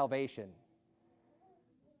lost your salvation.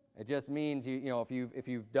 It just means if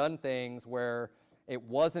you've done things where it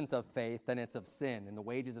wasn't of faith, then it's of sin, and the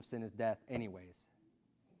wages of sin is death anyways.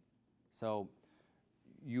 So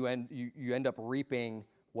you end up reaping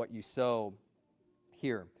what you sow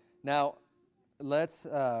here. Now, there's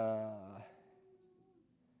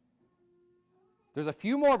a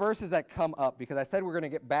few more verses that come up, because I said we're going to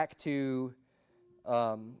get back to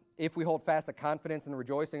if we hold fast the confidence and the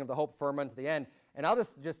rejoicing of the hope firm unto the end. And I'll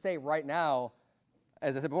just say right now,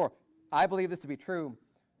 as I said before, I believe this to be true.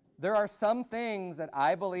 There are some things that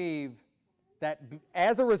I believe that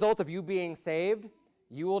as a result of you being saved,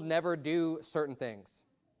 you will never do certain things.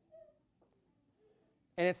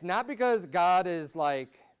 And it's not because God is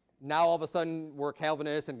like now all of a sudden we're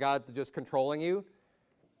Calvinists and God's just controlling you.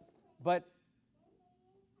 But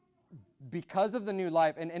because of the new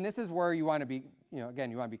life, and this is where you want to be,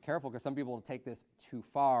 again, you want to be careful, because some people will take this too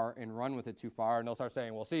far and run with it too far, and they'll start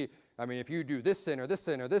saying, well, see, I mean, if you do this sin or this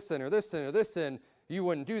sin or this sin or this sin or this sin, you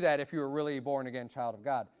wouldn't do that if you were really born again child of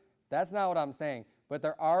God. That's not what I'm saying. But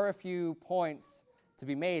there are a few points to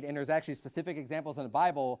be made, and there's actually specific examples in the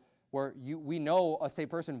Bible where we know a saved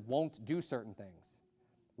person won't do certain things.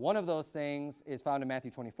 One of those things is found in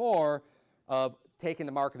Matthew 24 of taking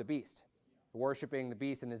the mark of the beast, worshiping the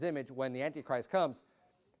beast in his image when the Antichrist comes.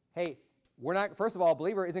 Hey, first of all, a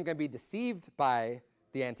believer isn't going to be deceived by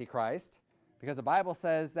the Antichrist, because the Bible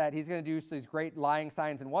says that he's going to do these great lying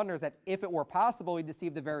signs and wonders that if it were possible, he'd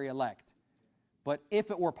deceive the very elect. But if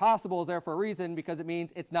it were possible is there for a reason, because it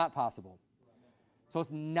means it's not possible. So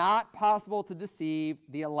it's not possible to deceive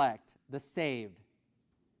the elect, the saved.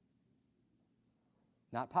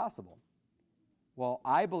 Not possible. Well,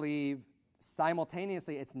 I believe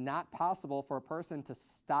simultaneously it's not possible for a person to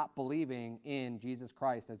stop believing in Jesus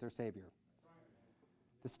Christ as their Savior.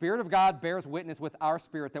 The Spirit of God bears witness with our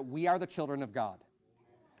spirit that we are the children of God.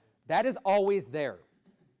 That is always there.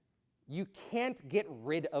 You can't get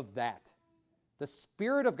rid of that. The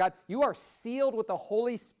Spirit of God, you are sealed with the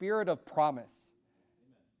Holy Spirit of promise.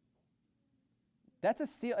 That's a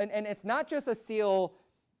seal, and it's not just a seal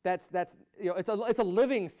that's it's a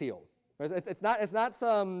living seal. It's not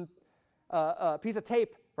some piece of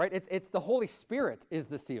tape, right? It's the Holy Spirit is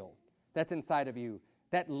the seal that's inside of you,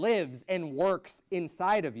 that lives and works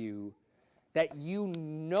inside of you, that you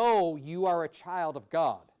know you are a child of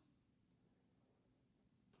God.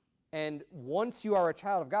 And once you are a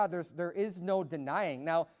child of God, there is no denying.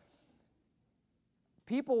 Now,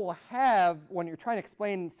 people will have, when you're trying to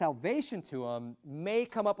explain salvation to them, may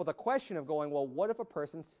come up with a question of going, well, what if a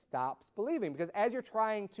person stops believing? Because as you're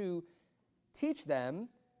trying to teach them,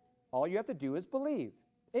 all you have to do is believe.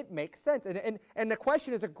 It makes sense. And the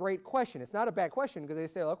question is a great question. It's not a bad question, because they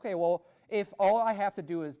say, okay, well, if all I have to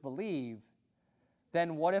do is believe,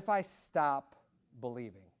 then what if I stop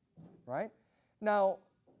believing, right? Now,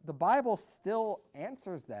 the Bible still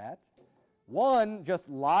answers that. One, just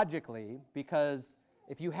logically, because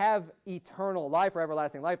if you have eternal life or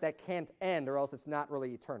everlasting life, that can't end, or else it's not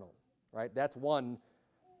really eternal, right? That's one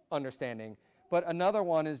understanding. But another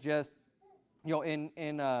one is just, in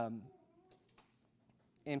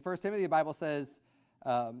 1 Timothy, the Bible says,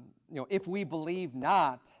 if we believe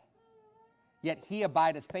not, yet he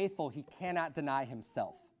abideth faithful, he cannot deny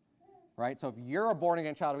himself. Right? So if you're a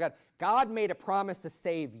born-again child of God, God made a promise to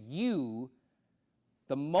save you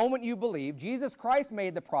the moment you believe. Jesus Christ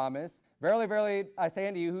made the promise, verily, verily, I say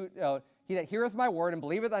unto you, he that heareth my word and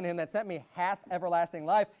believeth on him that sent me hath everlasting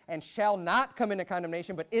life, and shall not come into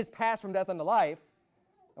condemnation, but is passed from death unto life.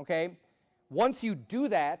 Okay? Once you do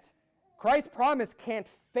that, Christ's promise can't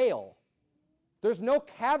fail. There's no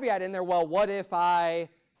caveat in there, well, what if I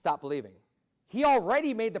stop believing? He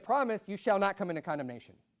already made the promise, you shall not come into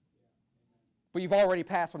condemnation. But you've already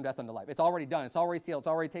passed from death unto life. It's already done. It's already sealed. It's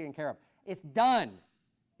already taken care of. It's done.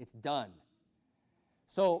 It's done.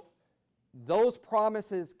 So those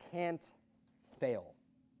promises can't fail.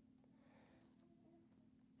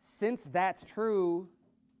 Since that's true,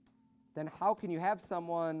 then how can you have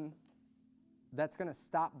someone that's going to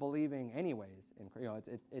stop believing anyways?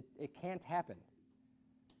 It can't happen.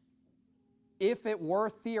 If it were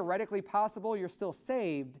theoretically possible, you're still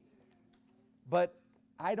saved, but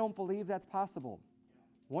I don't believe that's possible.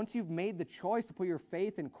 Once you've made the choice to put your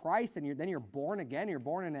faith in Christ and then you're born again, you're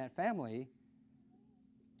born in that family,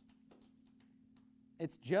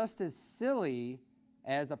 it's just as silly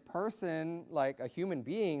as a person, like a human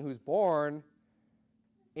being who's born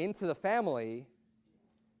into the family,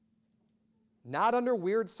 not under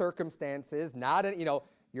weird circumstances,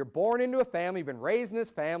 you're born into a family, you've been raised in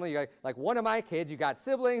this family, like one of my kids, you got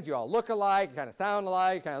siblings, you all look alike, you kind of sound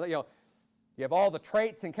alike, you have all the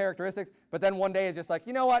traits and characteristics, but then one day it's just like,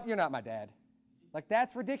 you know what, you're not my dad. Like,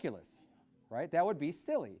 that's ridiculous, right? That would be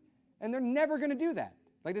silly. And they're never going to do that.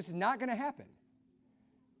 Like, this is not going to happen.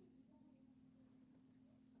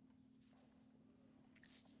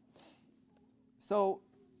 So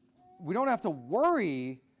we don't have to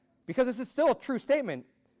worry, because this is still a true statement.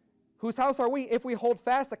 Whose house are we if we hold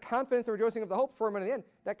fast the confidence and rejoicing of the hope firm unto the end?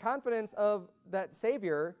 That confidence of that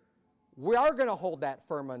Savior, we are going to hold that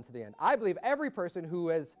firm unto the end. I believe every person who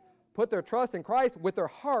has put their trust in Christ with their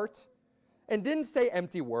heart and didn't say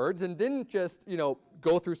empty words and didn't just,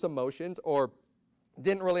 go through some motions or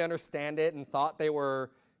didn't really understand it and thought they were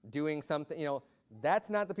doing something, that's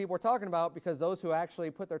not the people we're talking about, because those who actually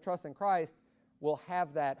put their trust in Christ will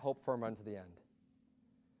have that hope firm unto the end.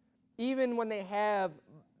 even when they have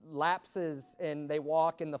lapses and they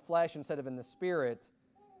walk in the flesh instead of in the spirit,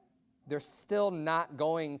 they're still not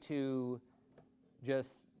going to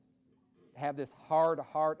just have this hard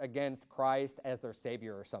heart against Christ as their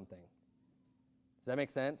Savior or something. Does that make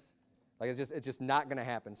sense? Like it's just not going to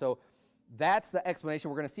happen. So that's the explanation.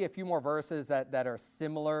 We're going to see a few more verses that are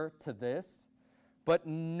similar to this. But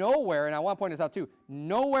nowhere, and I want to point this out too,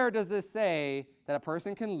 nowhere does this say that a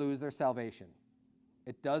person can lose their salvation.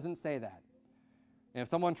 It doesn't say that. And if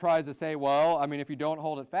someone tries to say, well, I mean, if you don't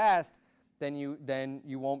hold it fast, then you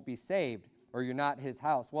won't be saved, or you're not his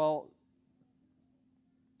house. Well,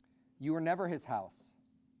 you were never his house.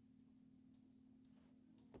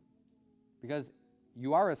 Because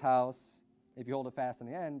you are his house if you hold it fast in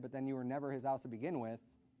the end, but then you were never his house to begin with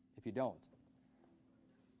if you don't.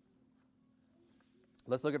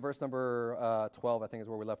 Let's look at verse number 12, I think is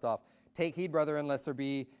where we left off. Take heed, brethren, lest there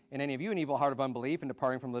be in any of you an evil heart of unbelief and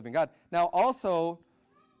departing from the living God. Now, also,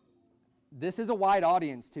 this is a wide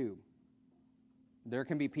audience, too. There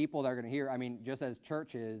can be people that are going to hear, I mean, just as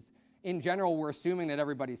churches, in general, we're assuming that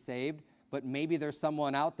everybody's saved, but maybe there's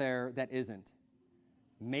someone out there that isn't.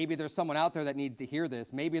 Maybe there's someone out there that needs to hear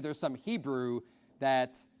this. Maybe there's some Hebrew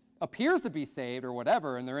that appears to be saved or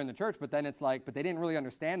whatever, and they're in the church, but then it's like, but they didn't really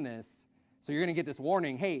understand this. So you're going to get this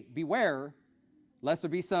warning, hey, beware, lest there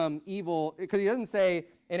be some evil, because he doesn't say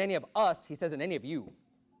in any of us, he says in any of you.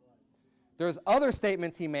 There's other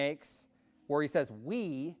statements he makes where he says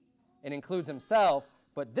we, and includes himself,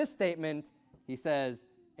 but this statement, he says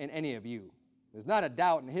in any of you. There's not a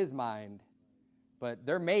doubt in his mind, but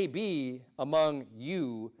there may be among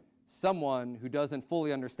you someone who doesn't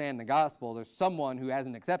fully understand the gospel. There's someone who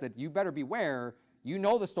hasn't accepted. You better beware. You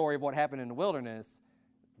know the story of what happened in the wilderness.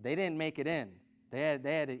 They didn't make it in. They had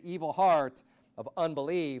an evil heart of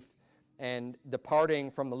unbelief and departing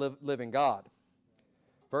from the living God.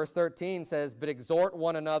 Verse 13 says, but exhort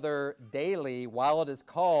one another daily while it is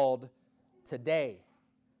called today.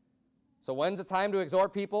 So when's the time to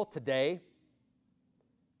exhort people? Today.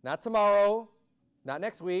 Not tomorrow, not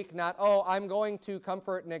next week, not, oh, I'm going to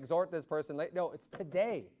comfort and exhort this person later. No, it's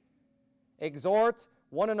today. Exhort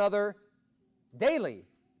one another daily.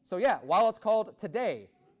 So yeah, while it's called today.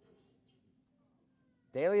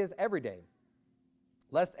 Daily is every day.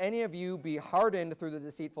 Lest any of you be hardened through the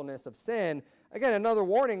deceitfulness of sin. Again, another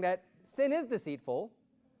warning that sin is deceitful,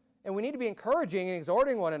 and we need to be encouraging and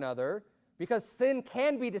exhorting one another because sin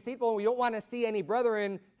can be deceitful, and we don't want to see any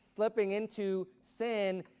brethren slipping into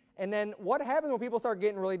sin. And then what happens when people start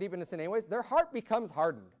getting really deep into sin anyways? Their heart becomes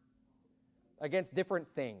hardened against different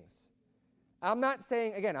things. I'm not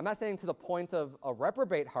saying to the point of a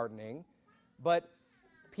reprobate hardening, but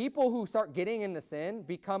people who start getting into sin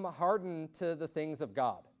become hardened to the things of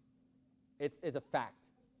God. It's a fact.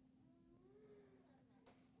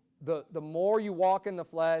 The more you walk in the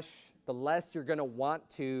flesh, the less you're going to want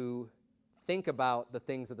to think about the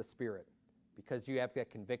things of the Spirit because you have that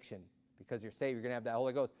conviction, because you're saved, you're going to have that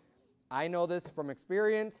Holy Ghost. I know this from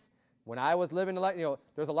experience. When I was living the life,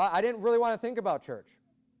 there's a lot, I didn't really want to think about church.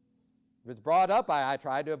 If it's brought up, I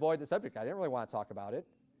tried to avoid the subject. I didn't really want to talk about it.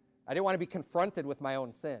 I didn't want to be confronted with my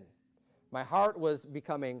own sin. My heart was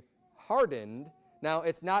becoming hardened. Now,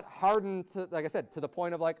 it's not hardened, to, like I said, to the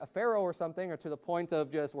point of like a Pharaoh or something, or to the point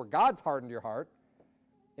of just where God's hardened your heart.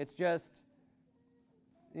 It's just,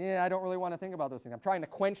 I don't really want to think about those things. I'm trying to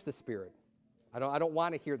quench the Spirit. I don't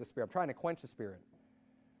want to hear the Spirit. I'm trying to quench the Spirit.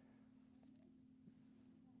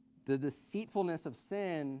 The deceitfulness of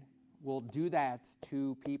sin will do that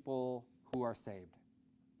to people who are saved.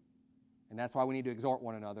 And that's why we need to exhort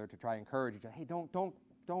one another to try to encourage each other. Hey, don't go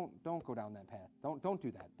down that path. Don't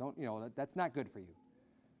do that. That's not good for you.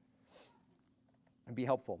 And be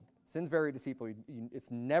helpful. Sin's very deceitful.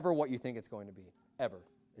 It's never what you think it's going to be, ever.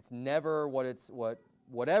 It's never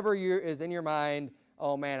whatever is in your mind.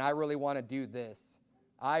 Oh man, I really want to do this.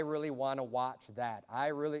 I really want to watch that.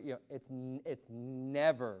 It's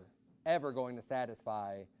never ever going to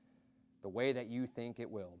satisfy the way that you think it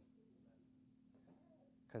will.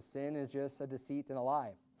 Because sin is just a deceit and a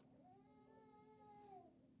lie.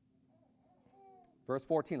 Verse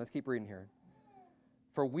 14, let's keep reading here.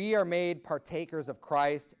 For we are made partakers of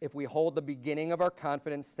Christ if we hold the beginning of our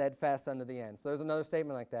confidence steadfast unto the end. So there's another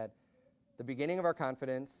statement like that. The beginning of our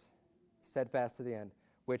confidence steadfast to the end,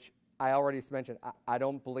 which I already mentioned. I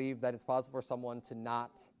don't believe that it's possible for someone to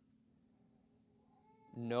not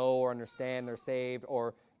know or understand they're saved.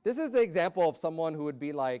 Or this is the example of someone who would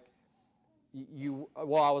be like, I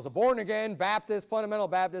was a born again Baptist, fundamental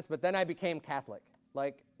Baptist, but then I became Catholic.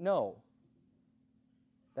 Like, no.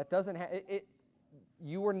 That doesn't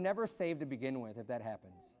you were never saved to begin with if that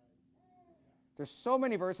happens. There's so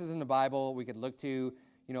many verses in the Bible we could look to.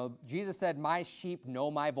 You know, Jesus said, my sheep know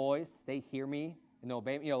my voice. They hear me and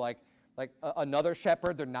obey me. You know, like another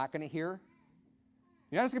shepherd, they're not going to hear.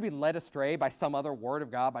 You're not just going to be led astray by some other word of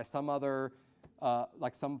God, by some other,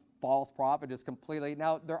 like some false prophet just completely.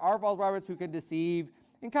 Now, there are false prophets who can deceive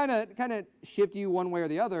and kind of shift you one way or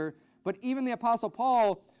the other. But even the Apostle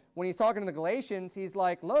Paul, when he's talking to the Galatians, he's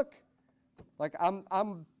like, look, like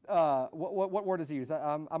what word does he use?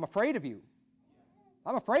 I'm afraid of you.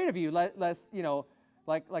 I'm afraid of you, lest, you know,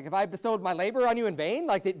 like if I bestowed my labor on you in vain,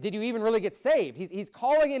 like did you even really get saved? He's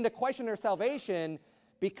calling into question their salvation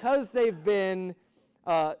because they've been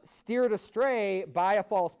steered astray by a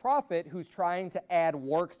false prophet who's trying to add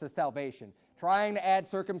works to salvation, trying to add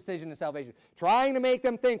circumcision to salvation, trying to make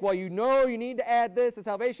them think, well, you know you need to add this to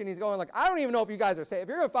salvation. He's going like, I don't even know if you guys are saved. If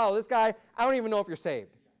you're going to follow this guy, I don't even know if you're saved.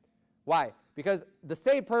 Why? Because the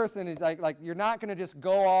saved person is like you're not going to just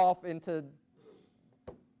go off into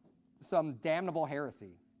some damnable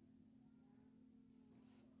heresy.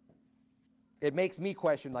 It makes me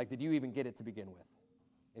question, like, did you even get it to begin with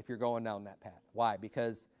if you're going down that path? Why?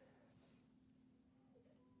 Because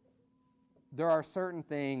there are certain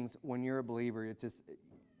things when you're a believer, it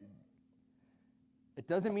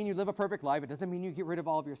doesn't mean you live a perfect life. It doesn't mean you get rid of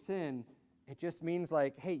all of your sin. It just means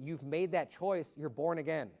like, hey, you've made that choice. You're born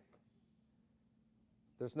again.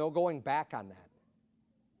 There's no going back on that.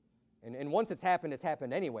 And once it's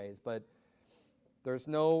happened anyways, but there's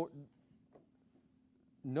no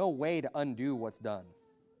way to undo what's done.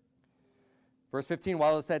 Verse 15,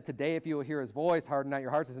 while it said, today if you will hear his voice, harden not your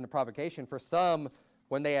hearts as in the provocation. For some,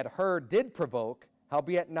 when they had heard, did provoke,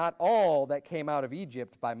 howbeit not all that came out of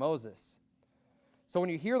Egypt by Moses. So when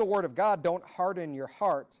you hear the word of God, don't harden your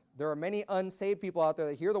heart. There are many unsaved people out there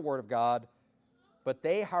that hear the word of God, but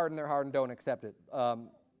they harden their heart and don't accept it.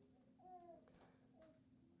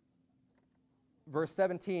 Verse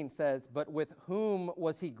 17 says, but with whom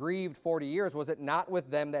was he grieved 40 years? Was it not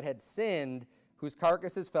with them that had sinned, whose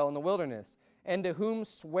carcasses fell in the wilderness? And to whom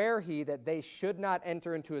sware he that they should not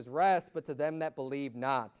enter into his rest, but to them that believed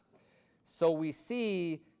not? So we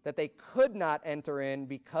see that they could not enter in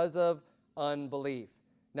because of unbelief.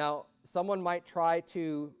 Now, someone might try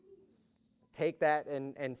to take that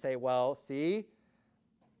and say, well, see,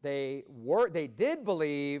 they did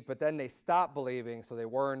believe, but then they stopped believing, so they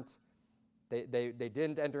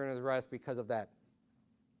didn't enter into the rest because of that.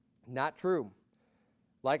 Not true.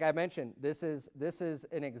 Like I mentioned, this is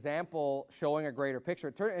an example showing a greater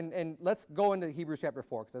picture. And let's go into Hebrews chapter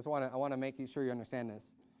 4, because I want to make sure you understand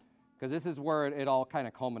this, because this is where it all kind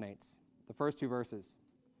of culminates. The first two verses.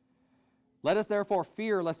 Let us therefore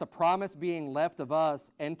fear, lest a promise being left of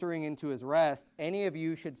us entering into his rest, any of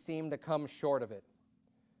you should seem to come short of it.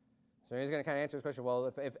 So he's going to kind of answer this question.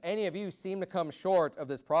 Well, if any of you seem to come short of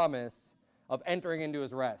this promise of entering into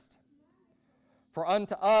his rest. For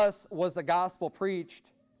unto us was the gospel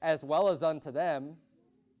preached as well as unto them,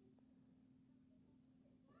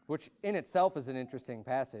 which in itself is an interesting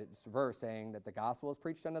verse saying that the gospel was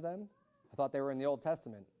preached unto them. I thought they were in the Old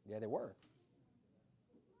Testament. Yeah, they were.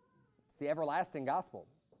 It's the everlasting gospel.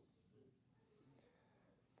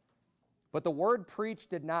 But the word preached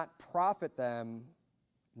did not profit them,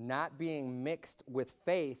 not being mixed with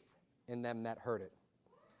faith in them that heard it.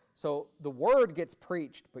 So the word gets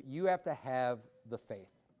preached, but you have to have the faith.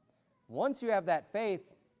 Once you have that faith,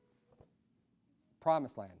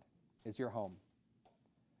 promised land is your home.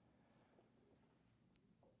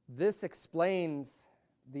 This explains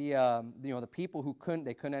the people who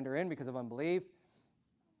couldn't enter in because of unbelief.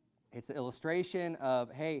 It's an illustration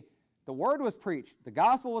of, hey, the word was preached, the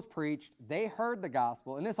gospel was preached, they heard the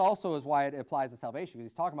gospel, and this also is why it applies to salvation,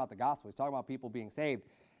 because he's talking about the gospel, he's talking about people being saved.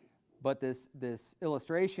 But this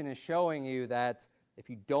illustration is showing you that if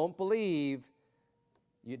you don't believe,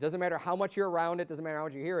 it doesn't matter how much you're around it, doesn't matter how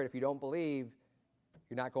much you hear it, if you don't believe,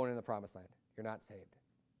 you're not going into the promised land. You're not saved.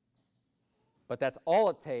 But that's all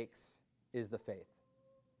it takes is the faith.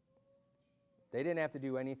 They didn't have to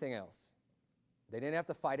do anything else. They didn't have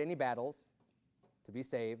to fight any battles to be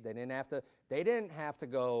saved. They didn't have to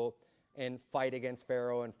go and fight against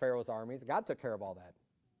Pharaoh and Pharaoh's armies. God took care of all that.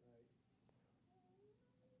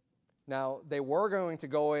 Now, they were going to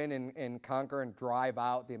go in and conquer and drive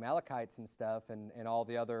out the Amalekites and stuff and all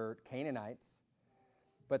the other Canaanites,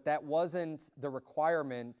 but that wasn't the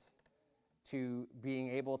requirement to being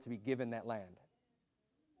able to be given that land.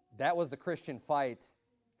 That was the Christian fight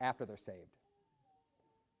after they're saved.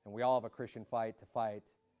 And we all have a Christian fight to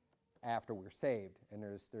fight after we're saved, and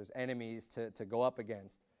there's enemies to go up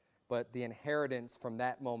against. But the inheritance from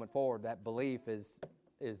that moment forward, that belief is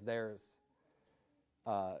theirs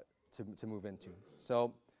to move into.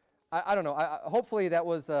 So I don't know. Hopefully that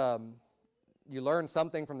was, you learned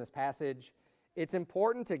something from this passage. It's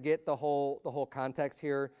important to get the whole context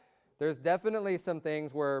here. There's definitely some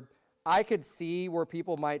things where I could see where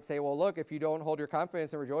people might say, well, look, if you don't hold your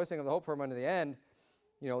confidence and rejoicing of the hope from unto the end,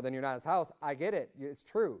 then you're not his house. I get it. It's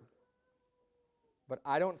true. But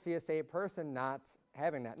I don't see a saved person not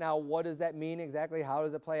having that. Now, what does that mean exactly? How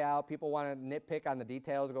does it play out? People want to nitpick on the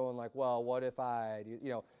details, going like, well, what if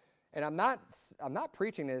and I'm not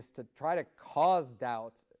preaching this to try to cause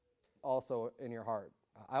doubt also in your heart.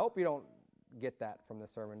 I hope you don't get that from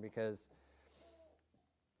this sermon, because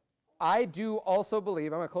I do also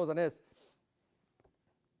believe, I'm going to close on this,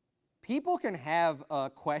 people can have a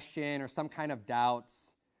question or some kind of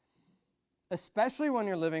doubts, especially when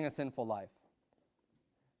you're living a sinful life.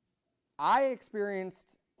 I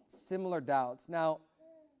experienced similar doubts. Now,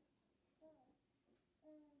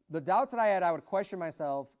 the doubts that I had, I would question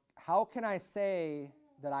myself, how can I say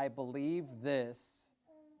that I believe this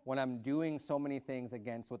when I'm doing so many things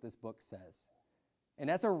against what this book says? And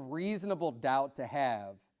that's a reasonable doubt to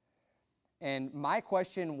have. And my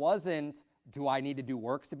question wasn't, do I need to do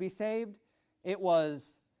works to be saved? It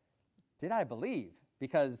was, did I believe?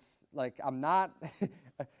 Because I'm not,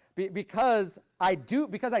 because I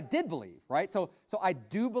did believe, right? So I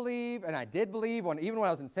do believe, and I did believe, even when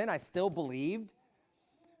I was in sin, I still believed.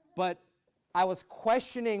 But I was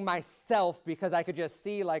questioning myself because I could just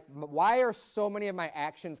see, why are so many of my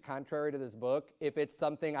actions contrary to this book if it's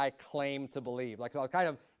something I claim to believe? A kind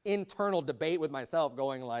of internal debate with myself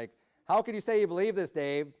going how could you say you believe this,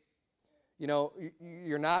 Dave?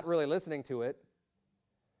 You're not really listening to it.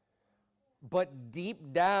 But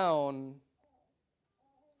deep down,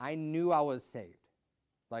 I knew I was saved.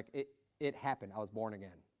 It happened. I was born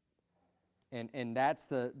again. And that's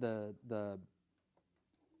the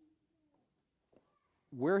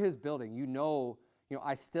we're his building.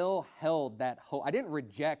 I still held that hope. I didn't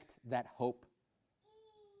reject that hope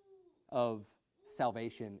of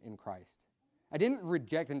salvation in Christ. I didn't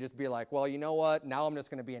reject and just be well, you know what? Now I'm just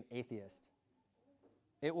going to be an atheist.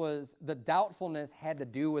 It was, the doubtfulness had to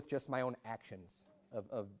do with just my own actions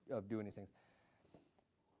of doing these things.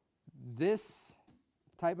 This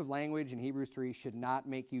type of language in Hebrews 3 should not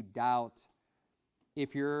make you doubt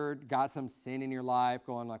if you're got some sin in your life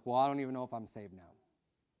going well, I don't even know if I'm saved now.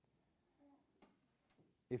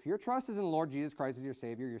 If your trust is in the Lord Jesus Christ as your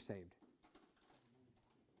Savior, you're saved.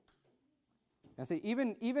 Now see,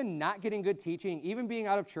 even not getting good teaching, even being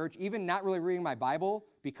out of church, even not really reading my Bible,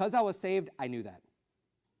 because I was saved, I knew that.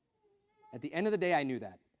 At the end of the day, I knew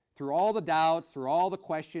that. Through all the doubts, through all the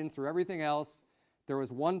questions, through everything else, there was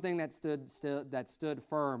one thing that stood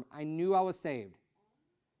firm. I knew I was saved.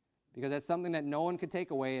 Because that's something that no one could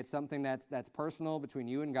take away. It's something that's personal between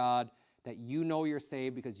you and God, that you know you're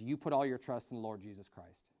saved because you put all your trust in the Lord Jesus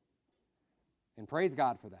Christ. And praise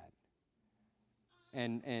God for that.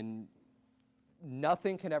 And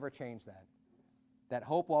nothing can ever change that. That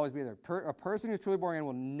hope will always be there. A person who's truly born again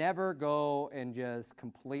will never go and just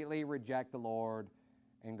completely reject the Lord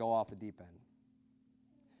and go off the deep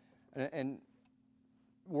end. And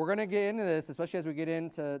we're going to get into this, especially as we get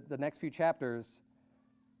into the next few chapters.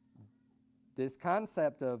 This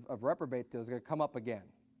concept of reprobate is going to come up again.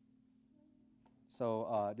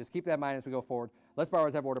 So just keep that in mind as we go forward. Let's bow our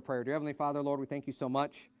heads, have a word of prayer. Dear Heavenly Father, Lord, we thank you so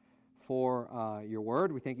much for your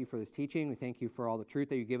word. We thank you for this teaching. We thank you for all the truth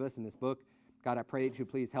that you give us in this book. God, I pray that you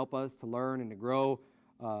please help us to learn and to grow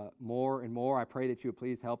more and more. I pray that you would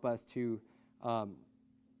please help us to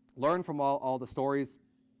learn from all the stories,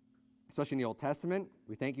 especially in the Old Testament.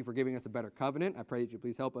 We thank you for giving us a better covenant. I pray that you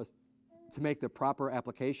please help us to make the proper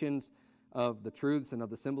applications of the truths and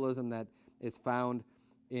of the symbolism that is found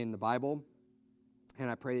in the Bible. And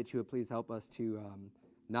I pray that you would please help us to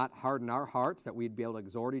not harden our hearts, that we'd be able to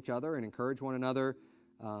exhort each other and encourage one another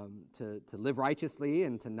to live righteously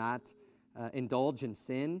and to not indulge in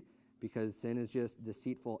sin, because sin is just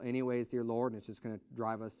deceitful anyways, dear Lord, and it's just going to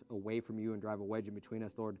drive us away from you and drive a wedge in between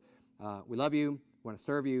us, Lord. We love you. We want to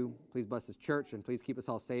serve you. Please bless this church, and please keep us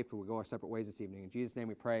all safe as we go our separate ways this evening. In Jesus' name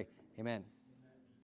we pray. Amen.